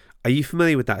 Are you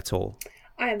familiar with that at all?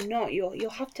 I am not. You'll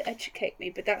have to educate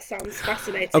me, but that sounds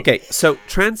fascinating. Okay, so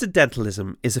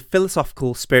transcendentalism is a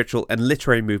philosophical, spiritual, and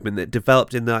literary movement that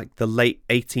developed in the late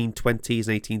 1820s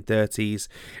and 1830s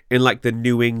in like the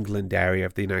New England area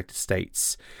of the United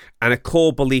States. And a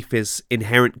core belief is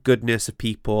inherent goodness of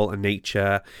people and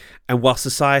nature. And while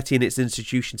society and its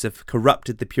institutions have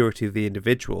corrupted the purity of the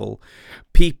individual,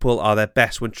 people are their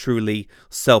best when truly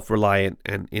self-reliant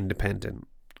and independent.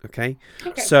 Okay,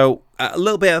 so a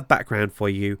little bit of background for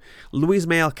you. Louisa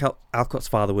May Alcott's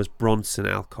father was Bronson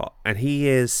Alcott, and he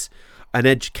is an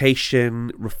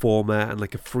education reformer and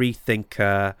like a free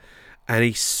thinker, And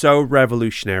he's so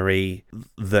revolutionary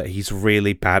that he's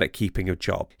really bad at keeping a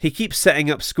job. He keeps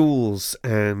setting up schools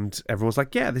and everyone's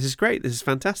like, yeah, this is great. This is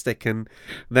fantastic. And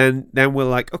then we're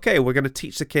like, okay, we're going to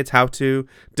teach the kids how to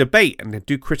debate and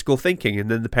do critical thinking. And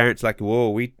then the parents are like, whoa,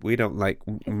 we don't like,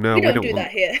 no, we don't do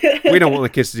that here. We don't want the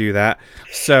kids to do that.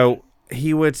 So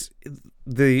he would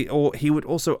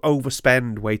also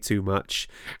overspend way too much,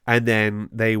 and then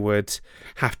they would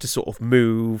have to sort of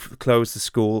close the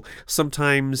school,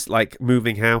 sometimes like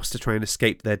moving house to try and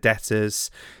escape their debtors.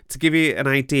 To give you an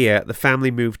idea, the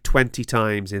family moved 20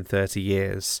 times in 30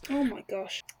 years. Oh my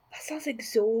gosh, that sounds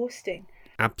exhausting.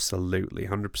 Absolutely,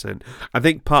 100%. I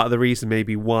think part of the reason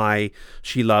maybe why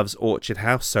she loves Orchard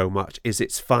House so much is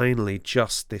it's finally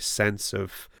just this sense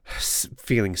of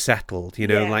feeling settled,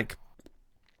 like.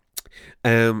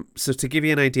 So to give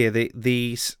you an idea,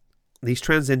 these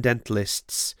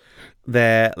transcendentalists,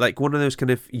 they're like one of those kind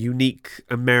of unique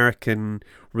American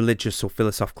religious or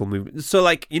philosophical movements. So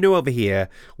like, over here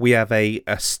we have we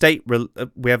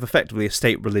have effectively a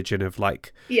state religion of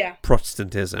like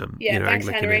Protestantism, thanks,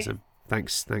 Anglicanism. Henry.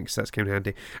 Thanks, that's came in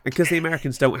handy. And because the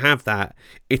Americans don't have that,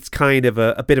 it's kind of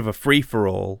a bit of a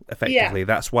free-for-all, effectively. Yeah.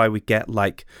 That's why we get,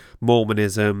 like,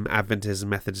 Mormonism, Adventism,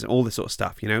 Methodism, all this sort of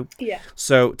stuff, Yeah.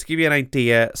 So, to give you an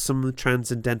idea, some of the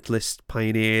transcendentalist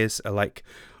pioneers are, like,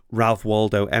 Ralph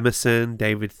Waldo Emerson,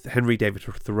 Henry David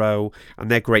Thoreau,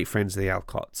 and they're great friends of the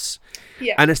Alcotts.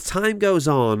 Yeah. And as time goes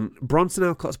on, Bronson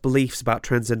Alcott's beliefs about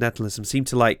transcendentalism seem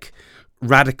to, like,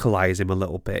 radicalize him a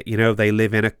little bit. They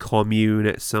live in a commune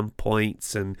at some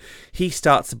points, and he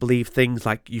starts to believe things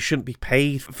like you shouldn't be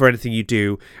paid for anything you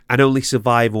do and only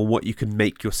survive on what you can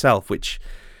make yourself, which,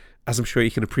 as I'm sure you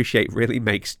can appreciate, really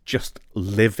makes just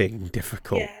living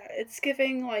difficult. Yeah, it's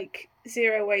giving like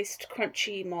zero waste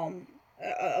crunchy mom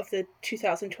of the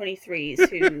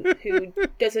 2023s who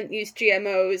doesn't use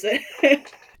GMOs.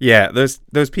 Yeah,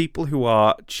 those people who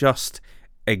are just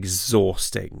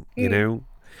exhausting,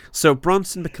 So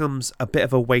Bronson becomes a bit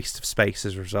of a waste of space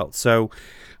as a result. So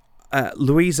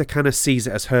Louisa kind of sees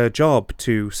it as her job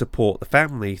to support the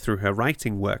family through her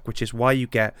writing work, which is why you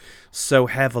get so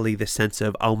heavily this sense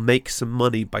of I'll make some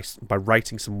money by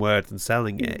writing some words and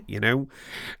selling it, And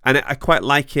I quite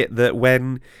like it that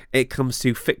when it comes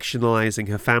to fictionalizing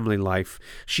her family life,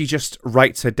 she just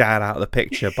writes her dad out of the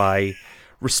picture by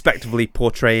respectively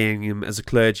portraying him as a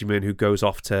clergyman who goes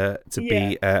off to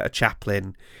be a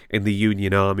chaplain in the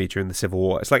Union Army during the Civil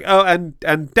War. It's like, oh, and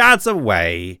Dad's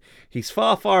away. He's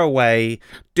far, far away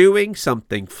doing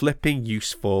something flipping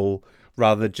useful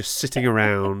rather than just sitting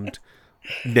around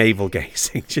navel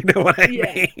gazing. Do you know what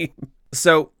I mean?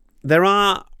 So there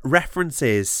are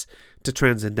references to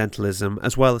transcendentalism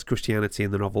as well as Christianity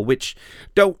in the novel, which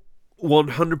don't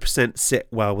 100% sit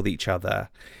well with each other.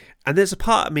 And there's a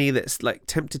part of me that's like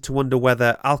tempted to wonder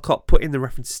whether Alcott put in the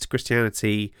references to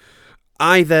Christianity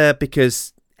either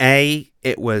because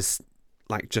it was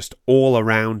like just all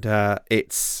around her.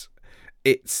 It's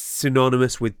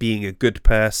synonymous with being a good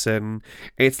person.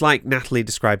 It's like Natalie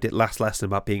described it last lesson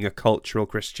about being a cultural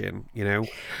Christian, Yeah.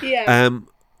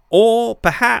 Or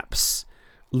perhaps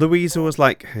Louisa was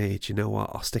like, hey, do you know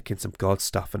what? I'll stick in some God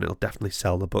stuff and it'll definitely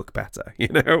sell the book better,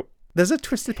 There's a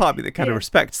twisted part of me that kind of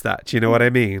respects that. Do you know what I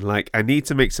mean? Like, I need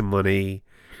to make some money.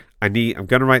 I'm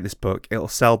going to write this book. It'll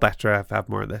sell better if I have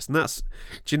more of this. And that's,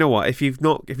 do you know what? If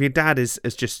your dad is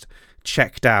just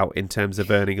checked out in terms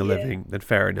of earning a living, then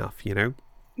fair enough,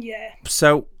 Yeah.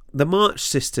 So the March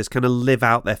sisters kind of live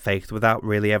out their faith without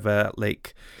really ever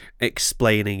like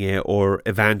explaining it or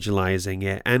evangelizing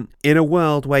it. And in a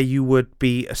world where you would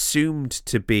be assumed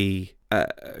to be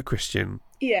a Christian,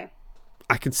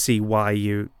 I can see why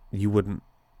you wouldn't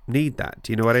need that.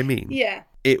 Do you know what I mean? Yeah.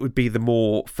 It would be the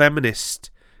more feminist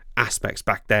aspects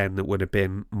back then that would have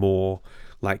been more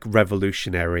like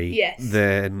revolutionary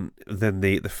than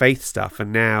the faith stuff.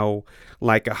 And now,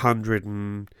 like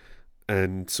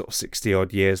 160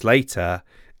 odd years later,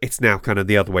 it's now kind of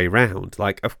the other way round.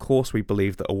 Like, of course, we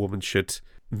believe that a woman should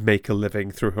make a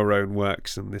living through her own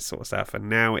works and this sort of stuff. And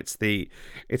now it's the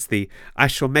I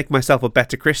shall make myself a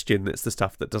better Christian. That's the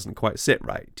stuff that doesn't quite sit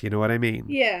right. Do you know what I mean?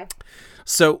 Yeah.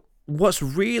 So what's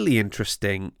really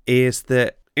interesting is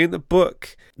that in the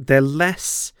book, they're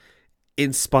less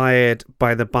inspired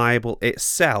by the Bible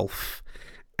itself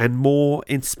and more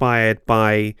inspired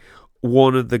by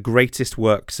one of the greatest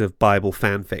works of Bible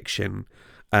fan fiction,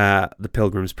 The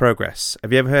Pilgrim's Progress.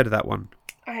 Have you ever heard of that one?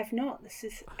 I have not. This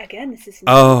is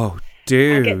oh,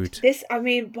 dude.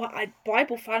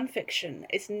 Bible fan fiction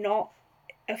is not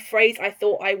a phrase I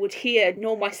thought I would hear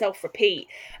nor myself repeat.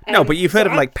 No, but you've heard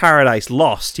of like Paradise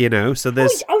Lost, you know, so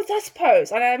there's... Oh, I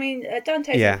suppose. I mean,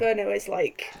 Dante's Inferno is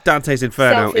like... Dante's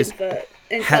Inferno is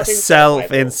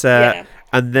self-insert, yeah.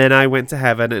 And then I went to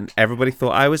heaven and everybody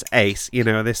thought I was ace, you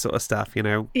know, this sort of stuff, you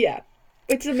know. Yeah,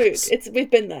 it's a mood.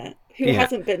 We've been there. Who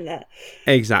hasn't been there?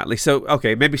 Exactly. So,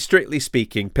 okay, maybe strictly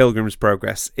speaking, Pilgrim's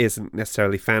Progress isn't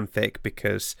necessarily fanfic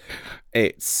because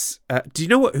it's... do you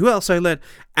know who else I learned?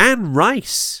 Anne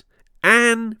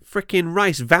freaking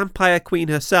Rice, Vampire Queen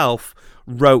herself,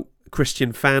 wrote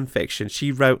Christian fan fiction.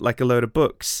 She wrote like a load of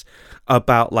books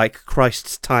about like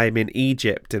Christ's time in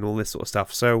Egypt and all this sort of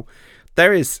stuff. So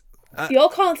there is... Y'all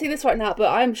can't see this right now,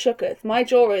 but I'm shooketh. My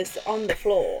jaw is on the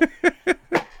floor.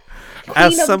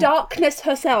 Queen of Darkness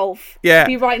herself,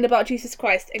 be writing about Jesus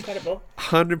Christ. Incredible.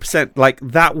 100%. Like,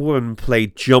 that woman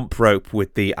played jump rope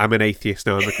with the I'm an atheist,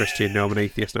 no I'm a Christian, no I'm an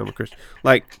atheist, no I'm a Christian.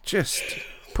 Like, just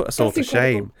put us all to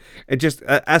shame. It just,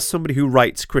 as somebody who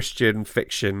writes Christian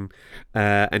fiction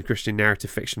and Christian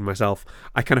narrative fiction myself,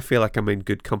 I kind of feel like I'm in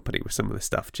good company with some of this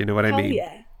stuff. Do you know what I mean?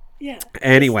 Yeah.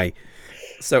 Anyway,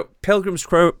 so Pilgrim's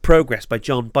Progress by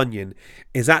John Bunyan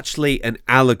is actually an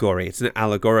allegory. It's an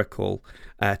allegorical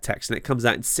text, and it comes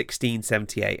out in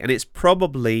 1678, and it's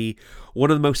probably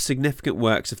one of the most significant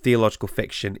works of theological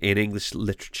fiction in English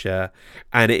literature,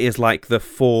 and it is like the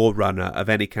forerunner of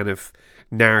any kind of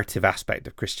narrative aspect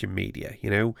of Christian media. You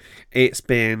know, it's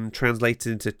been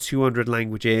translated into 200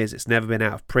 languages. It's never been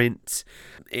out of print.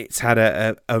 It's had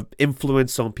a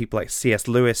influence on people like C.S.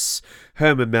 Lewis,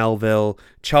 Herman Melville,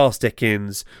 Charles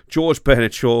Dickens, George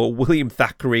Bernard Shaw, William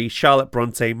Thackeray, Charlotte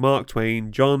Bronte, Mark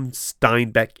Twain, John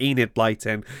Steinbeck, Enid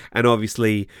Blyton, and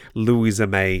obviously Louisa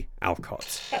May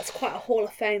Alcott. That's quite a hall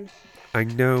of fame. I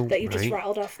know, that you just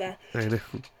rattled off there. I know.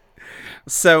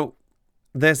 So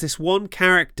there's this one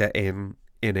character in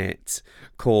it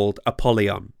called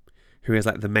Apollyon, who is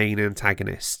like the main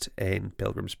antagonist in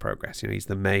Pilgrim's Progress. You know, he's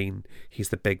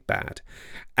the big bad.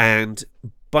 And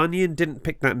Bunyan didn't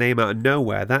pick that name out of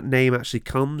nowhere. That name actually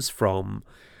comes from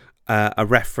a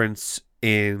reference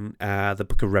in the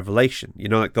book of Revelation. You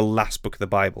know, like the last book of the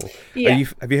Bible. Yeah.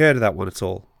 Have you heard of that one at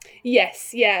all?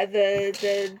 Yes, yeah.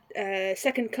 The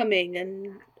second coming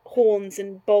and horns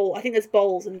and bowl. I think there's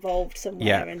bowls involved somewhere.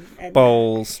 Yeah, and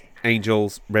bowls,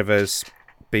 angels, rivers,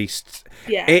 beasts.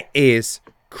 Yeah, it is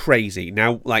crazy.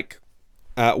 Now, like,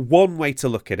 one way to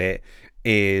look at it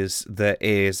is there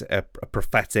is a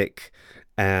prophetic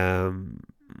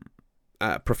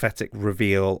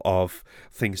reveal of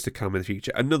things to come in the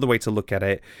future. Another way to look at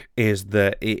it is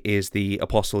that it is the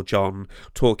Apostle John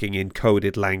talking in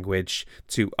coded language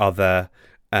to other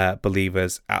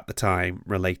believers at the time,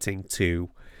 relating to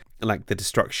like the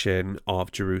destruction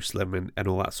of Jerusalem and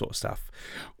all that sort of stuff.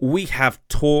 We have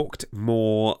talked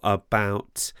more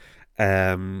about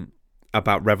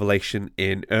Revelation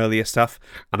in earlier stuff,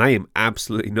 and I am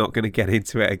absolutely not going to get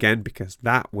into it again because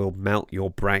that will melt your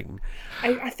brain.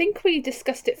 I think we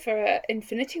discussed it for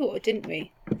Infinity War, didn't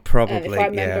we? Probably, if I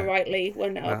remember rightly,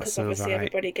 because obviously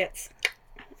everybody gets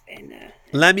in.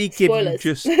 Let me give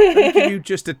you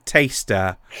just a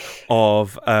taster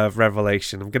of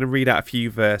Revelation. I'm going to read out a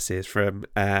few verses from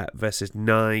chapter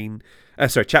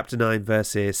 9,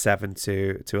 verses 7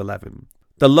 to 11.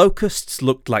 The locusts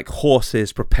looked like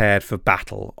horses prepared for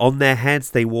battle. On their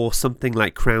heads they wore something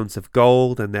like crowns of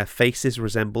gold, and their faces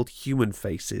resembled human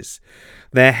faces.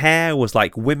 Their hair was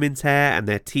like women's hair, and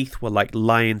their teeth were like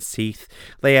lions' teeth.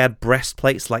 They had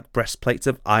breastplates like breastplates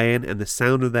of iron, and the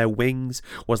sound of their wings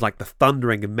was like the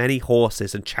thundering of many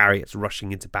horses and chariots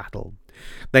rushing into battle.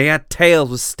 They had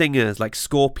tails with stingers like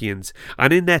scorpions,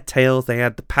 and in their tails they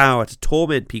had the power to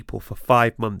torment people for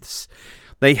 5 months.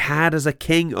 They had as a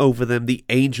king over them the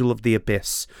angel of the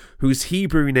abyss, whose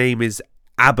Hebrew name is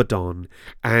Abaddon,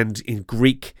 and in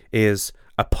Greek is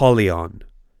Apollyon.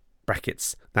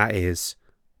 Brackets, that is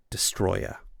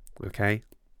destroyer. Okay?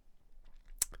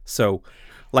 So,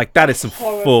 like, that is some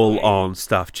full-on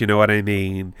stuff. Do you know what I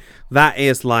mean? That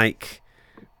is like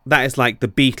the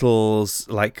Beatles,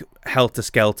 like,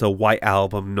 helter-skelter White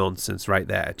Album nonsense right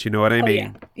there. Do you know what I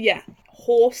mean? Yeah.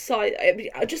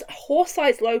 Just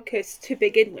horse-sized locusts to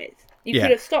begin with. You could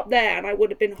have stopped there and I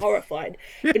would have been horrified.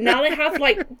 But now they have,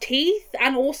 like, teeth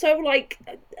and also, like...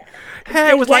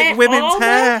 hair was like women's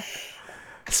hair.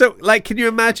 So, like, can you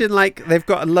imagine, like, they've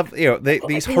got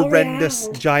these horrendous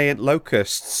giant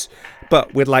locusts,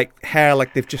 but with, like, hair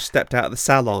like they've just stepped out of the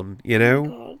salon, you know?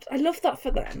 Oh, God. I love that for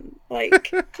them.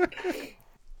 Like...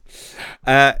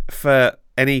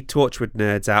 any Torchwood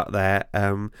nerds out there,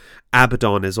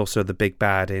 Abaddon is also the big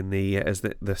bad in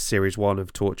the series 1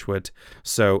 of Torchwood.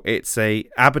 So it's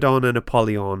Abaddon and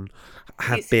Apollyon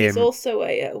He's also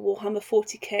a Warhammer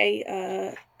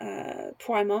 40k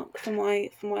Primarch for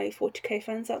my 40k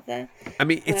fans out there. I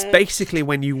mean, it's basically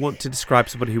when you want to describe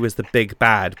somebody who is the big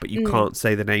bad, but you can't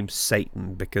say the name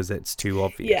Satan because it's too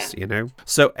obvious, you know?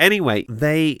 So anyway,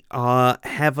 they are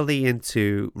heavily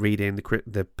into reading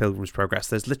the Pilgrim's Progress.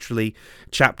 There's literally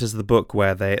chapters of the book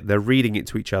where they're reading it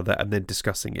to each other and then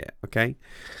discussing it, okay?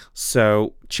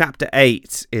 So chapter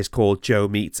 8 is called Joe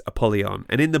Meets Apollyon.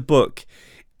 And in the book,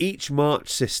 each March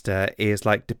sister is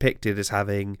like depicted as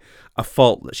having a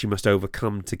fault that she must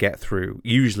overcome to get through,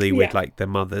 usually with like their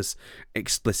mother's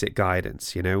explicit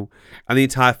guidance, you know. And the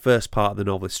entire first part of the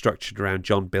novel is structured around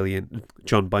John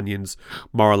Bunyan's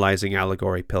moralizing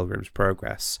allegory, Pilgrim's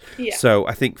Progress. Yeah. So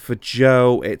I think for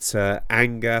Joe, it's her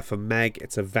anger. For Meg,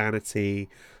 it's her vanity.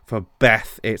 For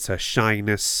Beth, it's her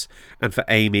shyness. And for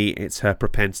Amy, it's her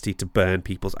propensity to burn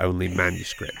people's only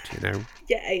manuscript, you know.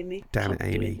 Yeah, Amy. Damn it,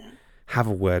 Amy. Have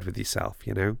a word with yourself,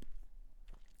 you know?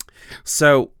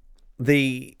 So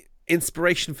the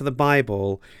inspiration for the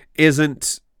Bible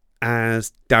isn't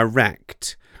as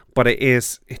direct, but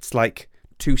it's like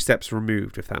 2 steps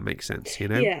removed, if that makes sense, you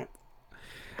know? Yeah.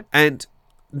 And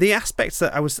the aspects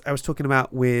that I was talking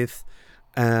about with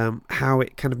how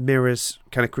it kind of mirrors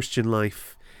kind of Christian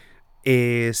life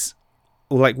is,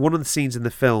 like, one of the scenes in the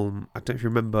film, I don't know if you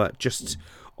remember, just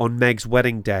on Meg's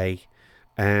wedding day,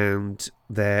 and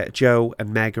Joe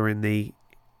and Meg are in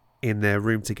their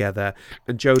room together,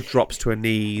 and Joe drops to her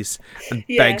knees and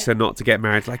begs her not to get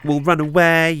married. Like, we'll run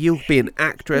away, you'll be an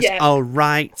actress, all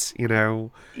right, you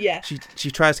know. Yeah. She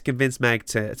tries to convince Meg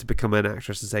to become an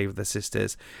actress and save the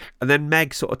sisters, and then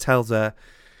Meg sort of tells her,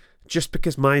 just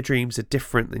because my dreams are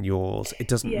different than yours, it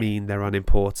doesn't mean they're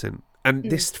unimportant. And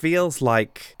this feels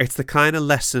like it's the kind of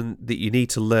lesson that you need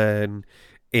to learn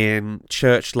in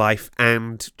church life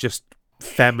and just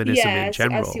feminism in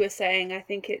general. As you were saying, I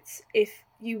think it's, if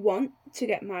you want to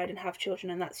get married and have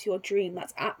children and that's your dream,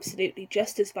 that's absolutely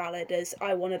just as valid as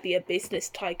I want to be a business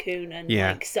tycoon and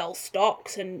like sell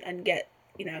stocks and get,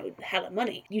 you know, hella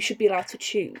money. You should be allowed to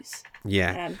choose.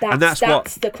 Yeah. And that's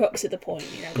the crux of the point,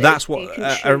 you know. That's what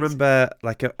I remember,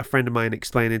 like a friend of mine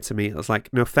explaining to me. It was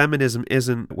like, no, feminism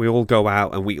isn't we all go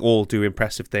out and we all do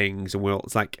impressive things and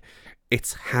it's like,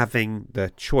 it's having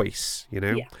the choice, you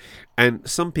know? Yeah. And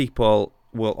some people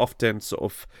will often sort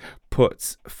of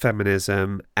put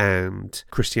feminism and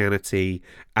Christianity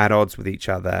at odds with each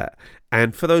other.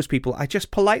 And for those people, I just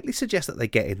politely suggest that they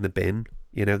get in the bin,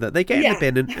 you know, that they get in the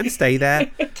bin and stay there,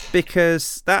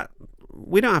 because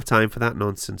we don't have time for that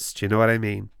nonsense. Do you know what I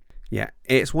mean? Yeah,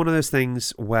 it's one of those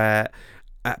things where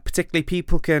particularly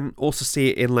people can also see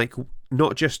it in, like,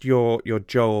 not just your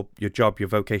job, your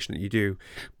vocation that you do,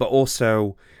 but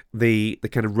also the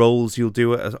kind of roles you'll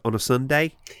do on a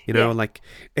Sunday. You know, like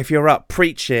if you're up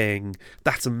preaching,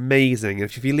 that's amazing. And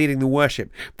if you're leading the worship,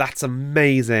 that's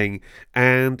amazing.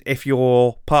 And if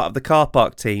you're part of the car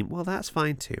park team, well, that's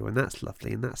fine too, and that's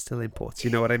lovely, and that's still important. You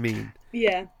know what I mean?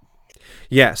 Yeah.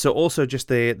 Yeah, so also just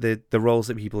the roles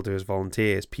that people do as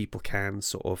volunteers, people can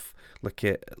sort of look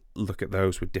at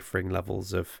those with differing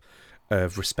levels of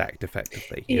respect,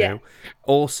 effectively, you know.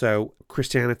 Also,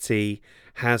 Christianity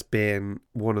has been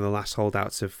one of the last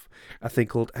holdouts of a thing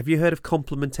called, have you heard of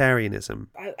complementarianism?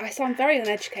 I sound very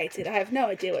uneducated. I have no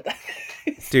idea what that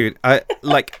is. Dude,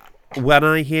 when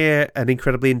I hear an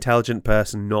incredibly intelligent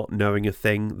person not knowing a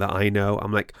thing that I know,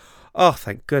 I'm like, oh,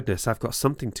 thank goodness, I've got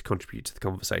something to contribute to the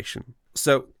conversation.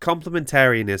 So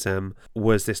complementarianism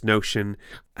was this notion,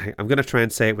 I'm going to try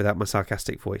and say it without my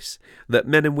sarcastic voice, that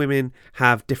men and women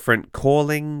have different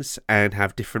callings and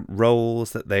have different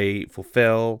roles that they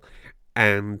fulfill,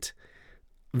 and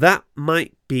that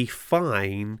might be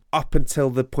fine up until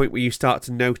the point where you start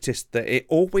to notice that it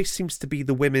always seems to be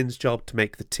the women's job to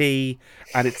make the tea,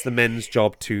 and it's the men's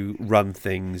job to run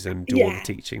things and do all the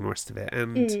teaching and the rest of it.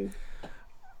 And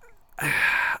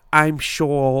I'm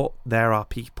sure there are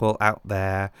people out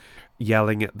there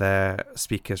yelling at their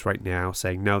speakers right now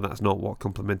saying, no, that's not what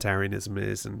complementarianism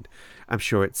is. And I'm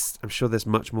sure there's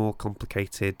much more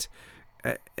complicated,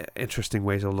 interesting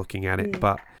ways of looking at it,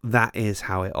 but that is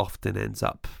how it often ends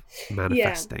up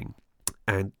manifesting.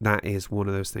 And that is one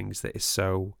of those things that is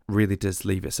so, really does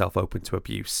leave itself open to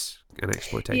abuse and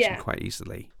exploitation quite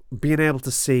easily. Being able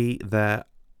to see that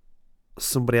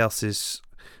somebody else's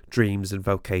dreams and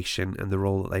vocation and the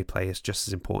role that they play is just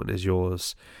as important as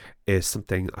yours is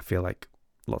something I feel like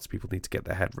lots of people need to get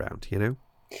their head around, you know?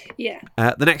 Yeah.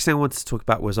 The next thing I wanted to talk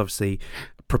about was obviously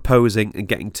proposing and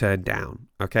getting turned down,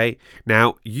 okay?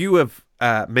 Now, you have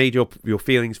made your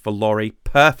feelings for Laurie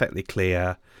perfectly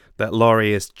clear. That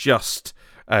Laurie is just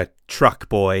a truck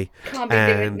boy. Can't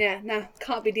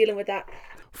be dealing with that.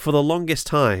 For the longest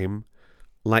time,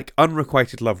 like,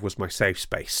 unrequited love was my safe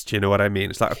space. Do you know what I mean?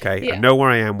 It's like, okay, I know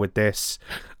where I am with this.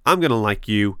 I'm going to like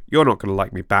you. You're not going to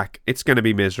like me back. It's going to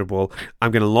be miserable. I'm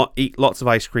going to eat lots of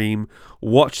ice cream,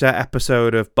 watch that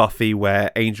episode of Buffy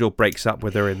where Angel breaks up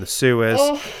with her in the sewers.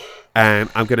 And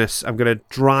I'm gonna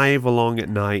drive along at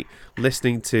night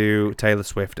listening to Taylor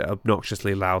Swift at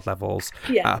obnoxiously loud levels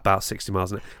at about 60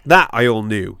 miles an hour. That I all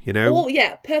knew, you know? All,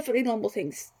 perfectly normal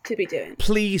things to be doing.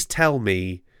 Please tell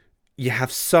me you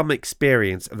have some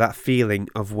experience of that feeling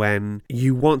of when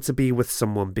you want to be with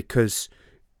someone because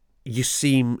you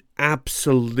seem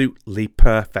absolutely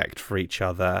perfect for each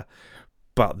other,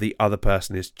 but the other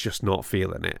person is just not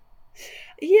feeling it.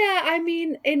 Yeah, I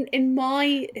mean, in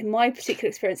my particular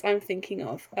experience, I'm thinking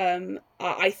of,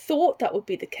 I thought that would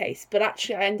be the case, but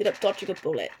actually, I ended up dodging a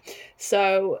bullet.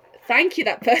 So thank you,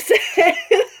 that person.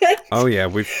 Oh yeah,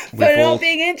 we've for all... not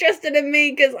being interested in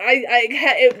me, because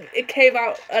it came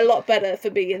out a lot better for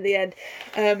me in the end.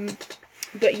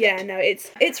 But yeah, no,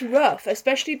 it's rough,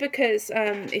 especially because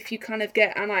if you kind of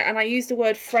get, and I use the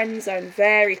word friend zone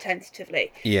very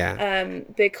tentatively. Yeah.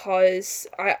 Because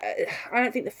I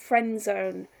don't think the friend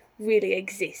zone really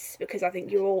exists, because I think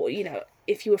you're all, you know,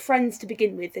 if you were friends to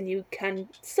begin with, then you can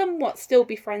somewhat still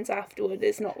be friends afterward.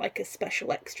 There's not like a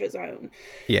special extra zone.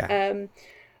 Yeah.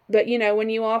 But you know, when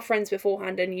you are friends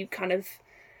beforehand and you kind of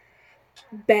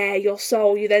bare your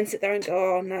soul, you then sit there and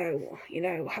go, oh no, you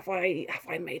know, have I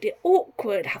made it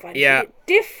awkward, have I made it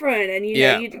different, and you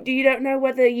know, you don't know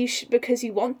whether you should, because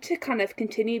you want to kind of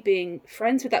continue being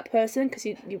friends with that person because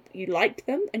you like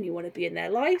them and you want to be in their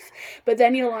life, but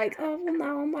then you're like, oh well,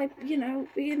 now am I, you know,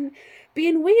 being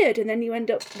weird, and then you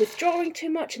end up withdrawing too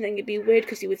much, and then you'd be weird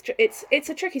because you withdraw. It's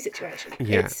a tricky situation.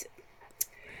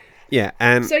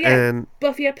 And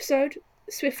Buffy episode,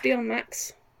 Swifty on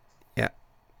Max.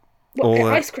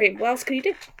 Ice cream. What else can you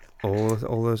do? All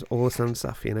the fun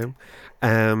stuff, you know.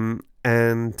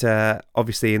 And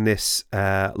obviously in this,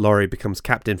 Laurie becomes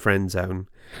Captain Friendzone,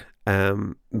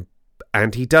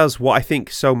 and he does what I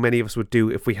think so many of us would do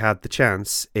if we had the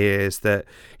chance. Is that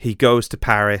he goes to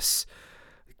Paris,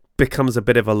 becomes a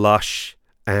bit of a lush,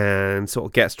 and sort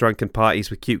of gets drunk and parties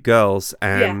with cute girls.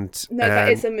 And that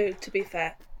is a mood. To be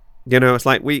fair, you know, it's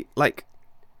like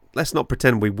let's not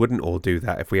pretend we wouldn't all do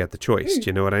that if we had the choice. Do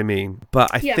you know what I mean? But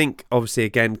I think, obviously,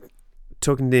 again,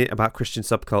 talking about Christian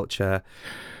subculture,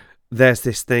 there's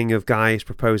this thing of guys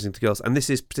proposing to girls, and this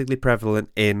is particularly prevalent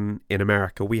in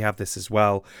America. We have this as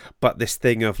well, but this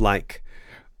thing of like,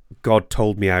 God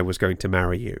told me I was going to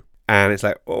marry you, and it's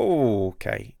like, oh,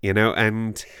 okay, you know,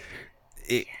 and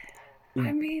it.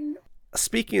 I mean,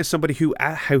 speaking as somebody who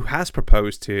has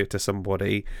proposed to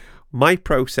somebody, my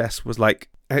process was like,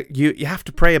 you have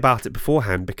to pray about it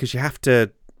beforehand, because you have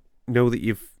to know that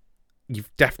you've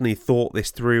definitely thought this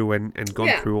through and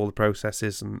gone through all the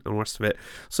processes and the rest of it.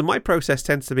 So my process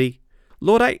tends to be,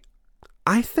 Lord,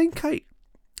 I think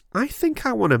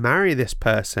I want to marry this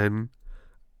person.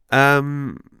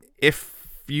 If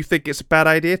you think it's a bad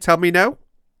idea, tell me no.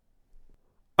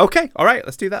 Okay, all right,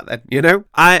 let's do that then. You know,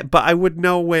 but I would in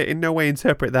no way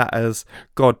interpret that as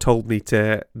God told me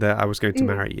that I was going to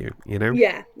marry you. You know?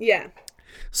 Yeah.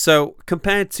 So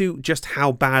compared to just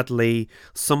how badly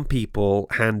some people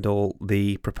handle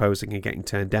the proposing and getting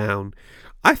turned down,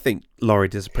 I think Laurie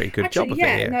does a pretty good job of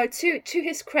it here. No, to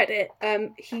his credit,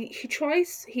 he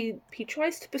tries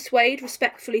to persuade,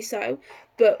 respectfully so,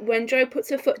 but when Jo puts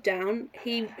her foot down,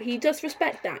 he does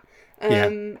respect that.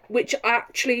 Which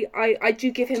actually I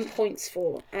do give him points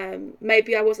for.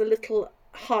 Maybe I was a little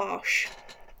harsh,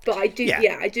 but I do.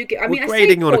 Yeah, I do get. I mean, we're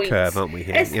grading on points. A curve, aren't we?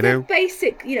 Here, it's you the know,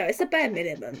 basic. You know, it's the bare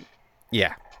minimum.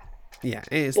 Yeah, it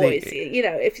is. Boys, you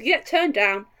know, if you get turned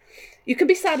down, you can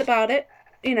be sad about it.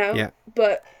 You know,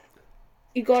 but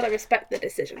you gotta respect the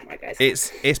decision, my guys.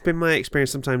 It's been my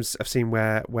experience. Sometimes I've seen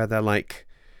where they're like,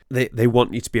 they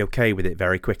want you to be okay with it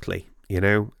very quickly. You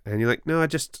know, and you're like, no,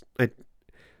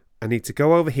 I need to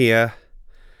go over here.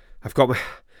 I've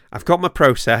got my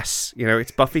process. You know, it's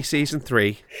Buffy season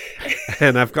 3,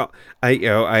 and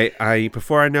I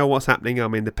before I know what's happening,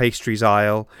 I'm in the pastries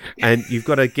aisle, and you've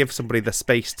got to give somebody the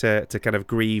space to kind of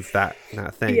grieve that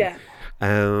thing. Yeah.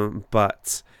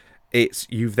 But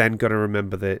you've then got to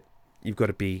remember that you've got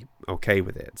to be okay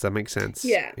with it. Does that make sense?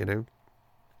 Yeah. You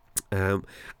know.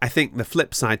 I think the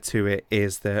flip side to it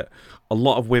is that a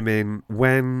lot of women,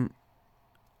 when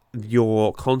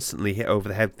you're constantly hit over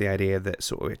the head with the idea that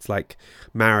sort of it's like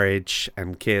marriage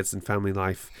and kids and family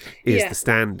life is the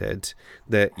standard,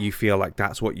 that you feel like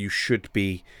that's what you should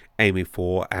be aiming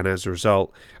for, and as a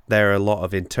result there are a lot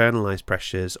of internalized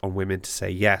pressures on women to say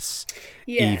yes,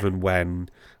 even when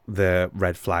the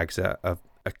red flags are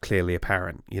clearly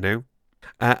apparent, you know.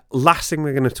 Last thing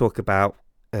we're going to talk about,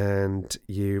 and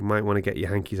you might want to get your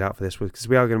hankies out for this one, because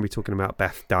we are going to be talking about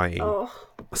Beth dying.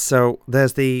 So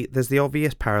there's the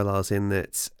obvious parallels in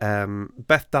that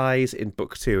Beth dies in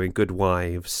book 2 in Good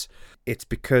Wives. It's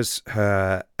because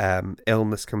her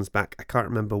illness comes back. I can't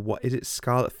remember, what is it,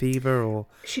 scarlet fever, or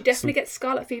she definitely gets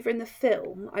scarlet fever in the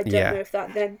film. I don't know if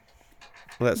that then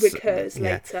recurs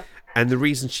later. And the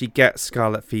reason she gets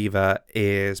scarlet fever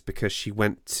is because she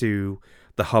went to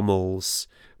the Hummels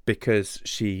because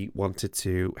she wanted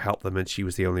to help them, and she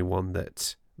was the only one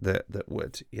that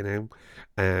would, you know,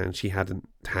 and she hadn't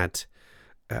had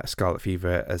scarlet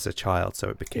fever as a child, so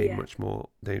it became much more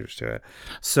dangerous to her.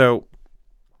 So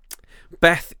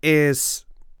Beth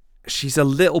she's a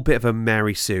little bit of a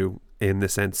Mary Sue in the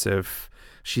sense of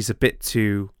she's a bit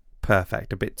too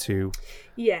perfect, a bit too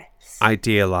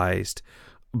idealized,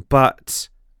 but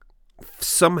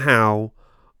somehow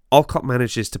Alcott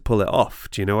manages to pull it off.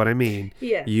 Do you know what I mean?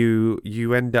 Yeah. You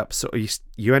end up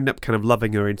you end up kind of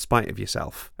loving her in spite of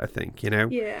yourself, I think, you know?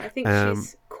 Yeah, I think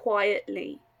she's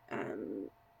quietly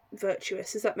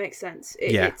virtuous. Does that make sense?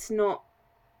 It's not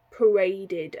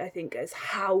paraded, I think, as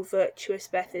how virtuous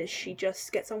Beth is. She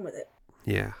just gets on with it.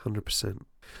 Yeah, 100%.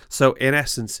 So in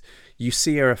essence, you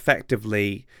see her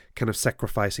effectively kind of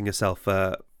sacrificing herself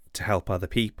to help other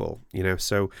people, you know.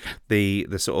 So the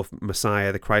sort of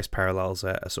Messiah, the Christ parallels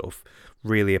are sort of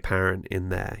really apparent in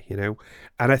there, you know.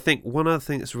 And I think one other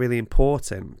thing that's really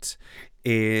important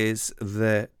is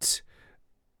that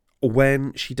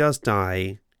when she does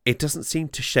die, it doesn't seem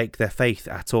to shake their faith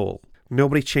at all.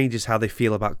 Nobody changes how they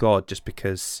feel about God just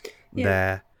because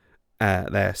their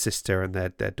sister and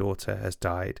their daughter has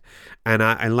died. And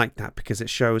I like that, because it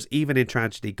shows even in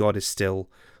tragedy, God is still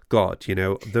God, you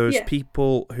know. Those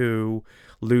people who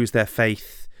lose their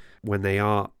faith when they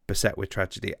are beset with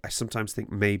tragedy, I sometimes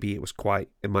think maybe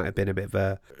it might have been a bit of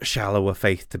a shallower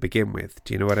faith to begin with.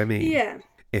 Do you know what I mean? Yeah.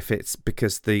 If it's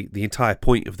because the entire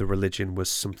point of the religion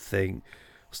was something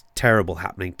terrible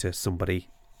happening to somebody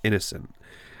innocent.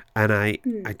 And I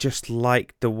just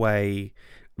like the way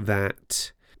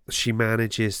that she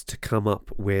manages to come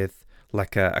up with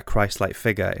like a Christ-like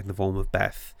figure in the form of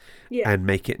Beth and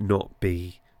make it not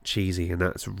be cheesy, and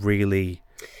that's really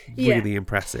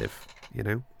impressive, you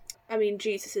know. I mean,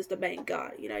 Jesus is the main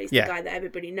guy, you know. He's the guy that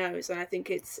everybody knows, and I think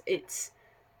it's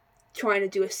trying to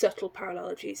do a subtle parallel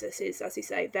of Jesus is, as you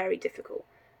say, very difficult.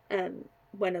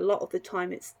 When a lot of the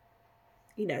time it's,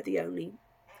 you know, the only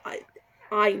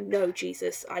I know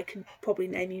Jesus. I can probably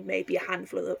name you maybe a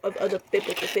handful of other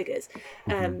biblical figures,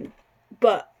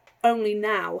 but only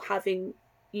now having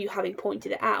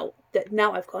pointed it out, that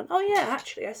now I've gone, oh yeah,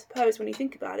 actually, I suppose when you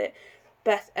think about it,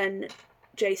 Beth and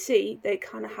JC, they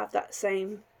kind of have that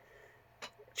same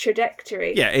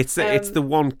trajectory. Yeah, it's the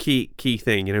one key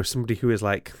thing, you know, somebody who is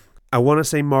like, I want to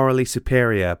say morally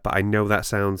superior, but I know that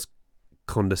sounds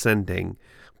condescending,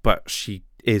 but she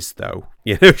is, though,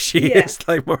 you know, she is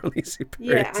like morally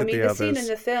superior to the others. Scene in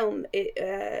the film,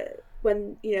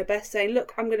 when, you know, Beth's saying,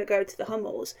 look, I'm going to go to the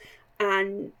Hummels,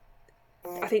 and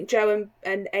I think Joe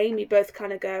and Amy both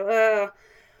kind of go,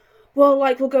 well,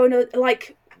 like, we'll go in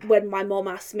like, when my mom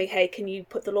asked me, hey, can you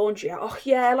put the laundry out? Oh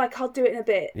yeah, like, I'll do it in a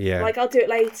bit. Yeah. Like, I'll do it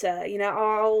later, you know,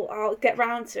 I'll get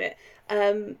round to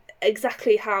it.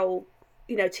 Exactly how,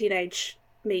 you know, teenage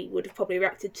me would have probably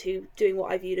reacted to doing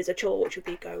what I viewed as a chore, which would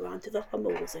be go around to the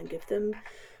Hummels and give them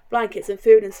blankets and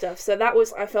food and stuff. So that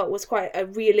was, I felt, was quite a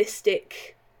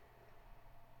realistic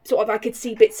sort of, I could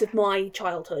see bits of my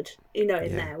childhood, you know,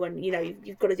 in there, when, you know,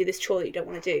 you've got to do this chore that you don't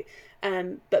want to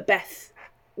do. But Beth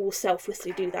will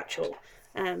selflessly do that chore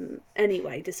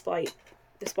anyway, despite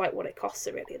what it costs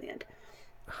her, really, in the end.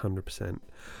 100%.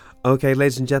 Okay,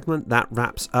 ladies and gentlemen, that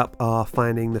wraps up our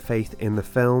Finding the Faith in the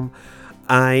Film.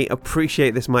 I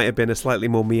appreciate this might have been a slightly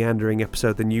more meandering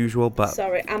episode than usual, but...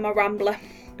 Sorry, I'm a rambler.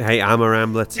 Hey, I'm a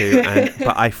rambler too,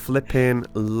 but I flipping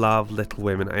love Little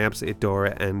Women. I absolutely adore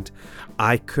it, and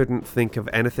I couldn't think of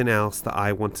anything else that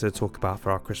I wanted to talk about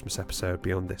for our Christmas episode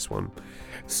beyond this one.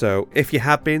 So, if you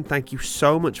have been, thank you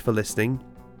so much for listening.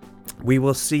 We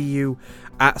will see you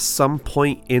at some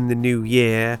point in the new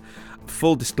year.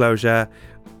 Full disclosure,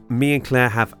 me and Claire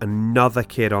have another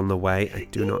kid on the way. I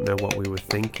do not know what we were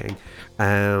thinking.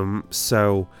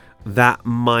 So that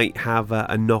might have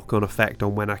a knock-on effect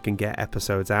on when I can get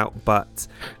episodes out, but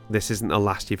this isn't the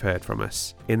last you've heard from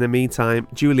us. In the meantime,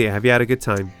 Julia, have you had a good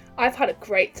time? I've had a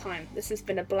great time. This has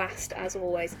been a blast, as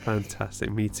always.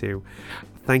 Fantastic, me too.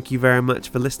 Thank you very much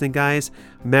for listening, guys.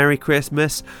 Merry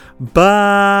Christmas. Bye.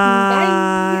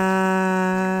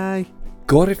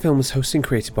 Gordon Film is hosted and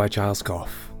created by Giles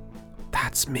Goff.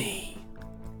 That's me.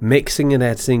 Mixing and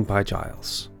editing by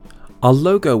Giles. Our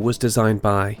logo was designed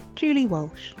by Julie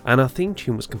Walsh. And our theme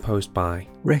tune was composed by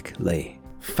Rick Lee.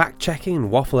 Fact-checking and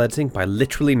waffle editing by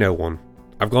literally no one.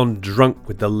 I've gone drunk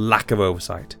with the lack of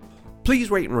oversight.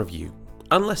 Please rate and review.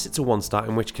 Unless it's a 1-star,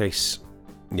 in which case,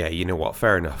 yeah, you know what,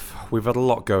 fair enough. We've had a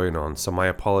lot going on, so my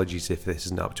apologies if this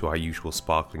isn't up to our usual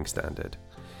sparkling standard.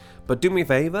 But do me a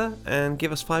favour and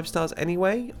give us 5 stars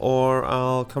anyway, or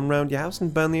I'll come round your house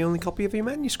and burn the only copy of your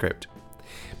manuscript.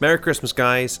 Merry Christmas,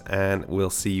 guys, and we'll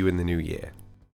see you in the new year.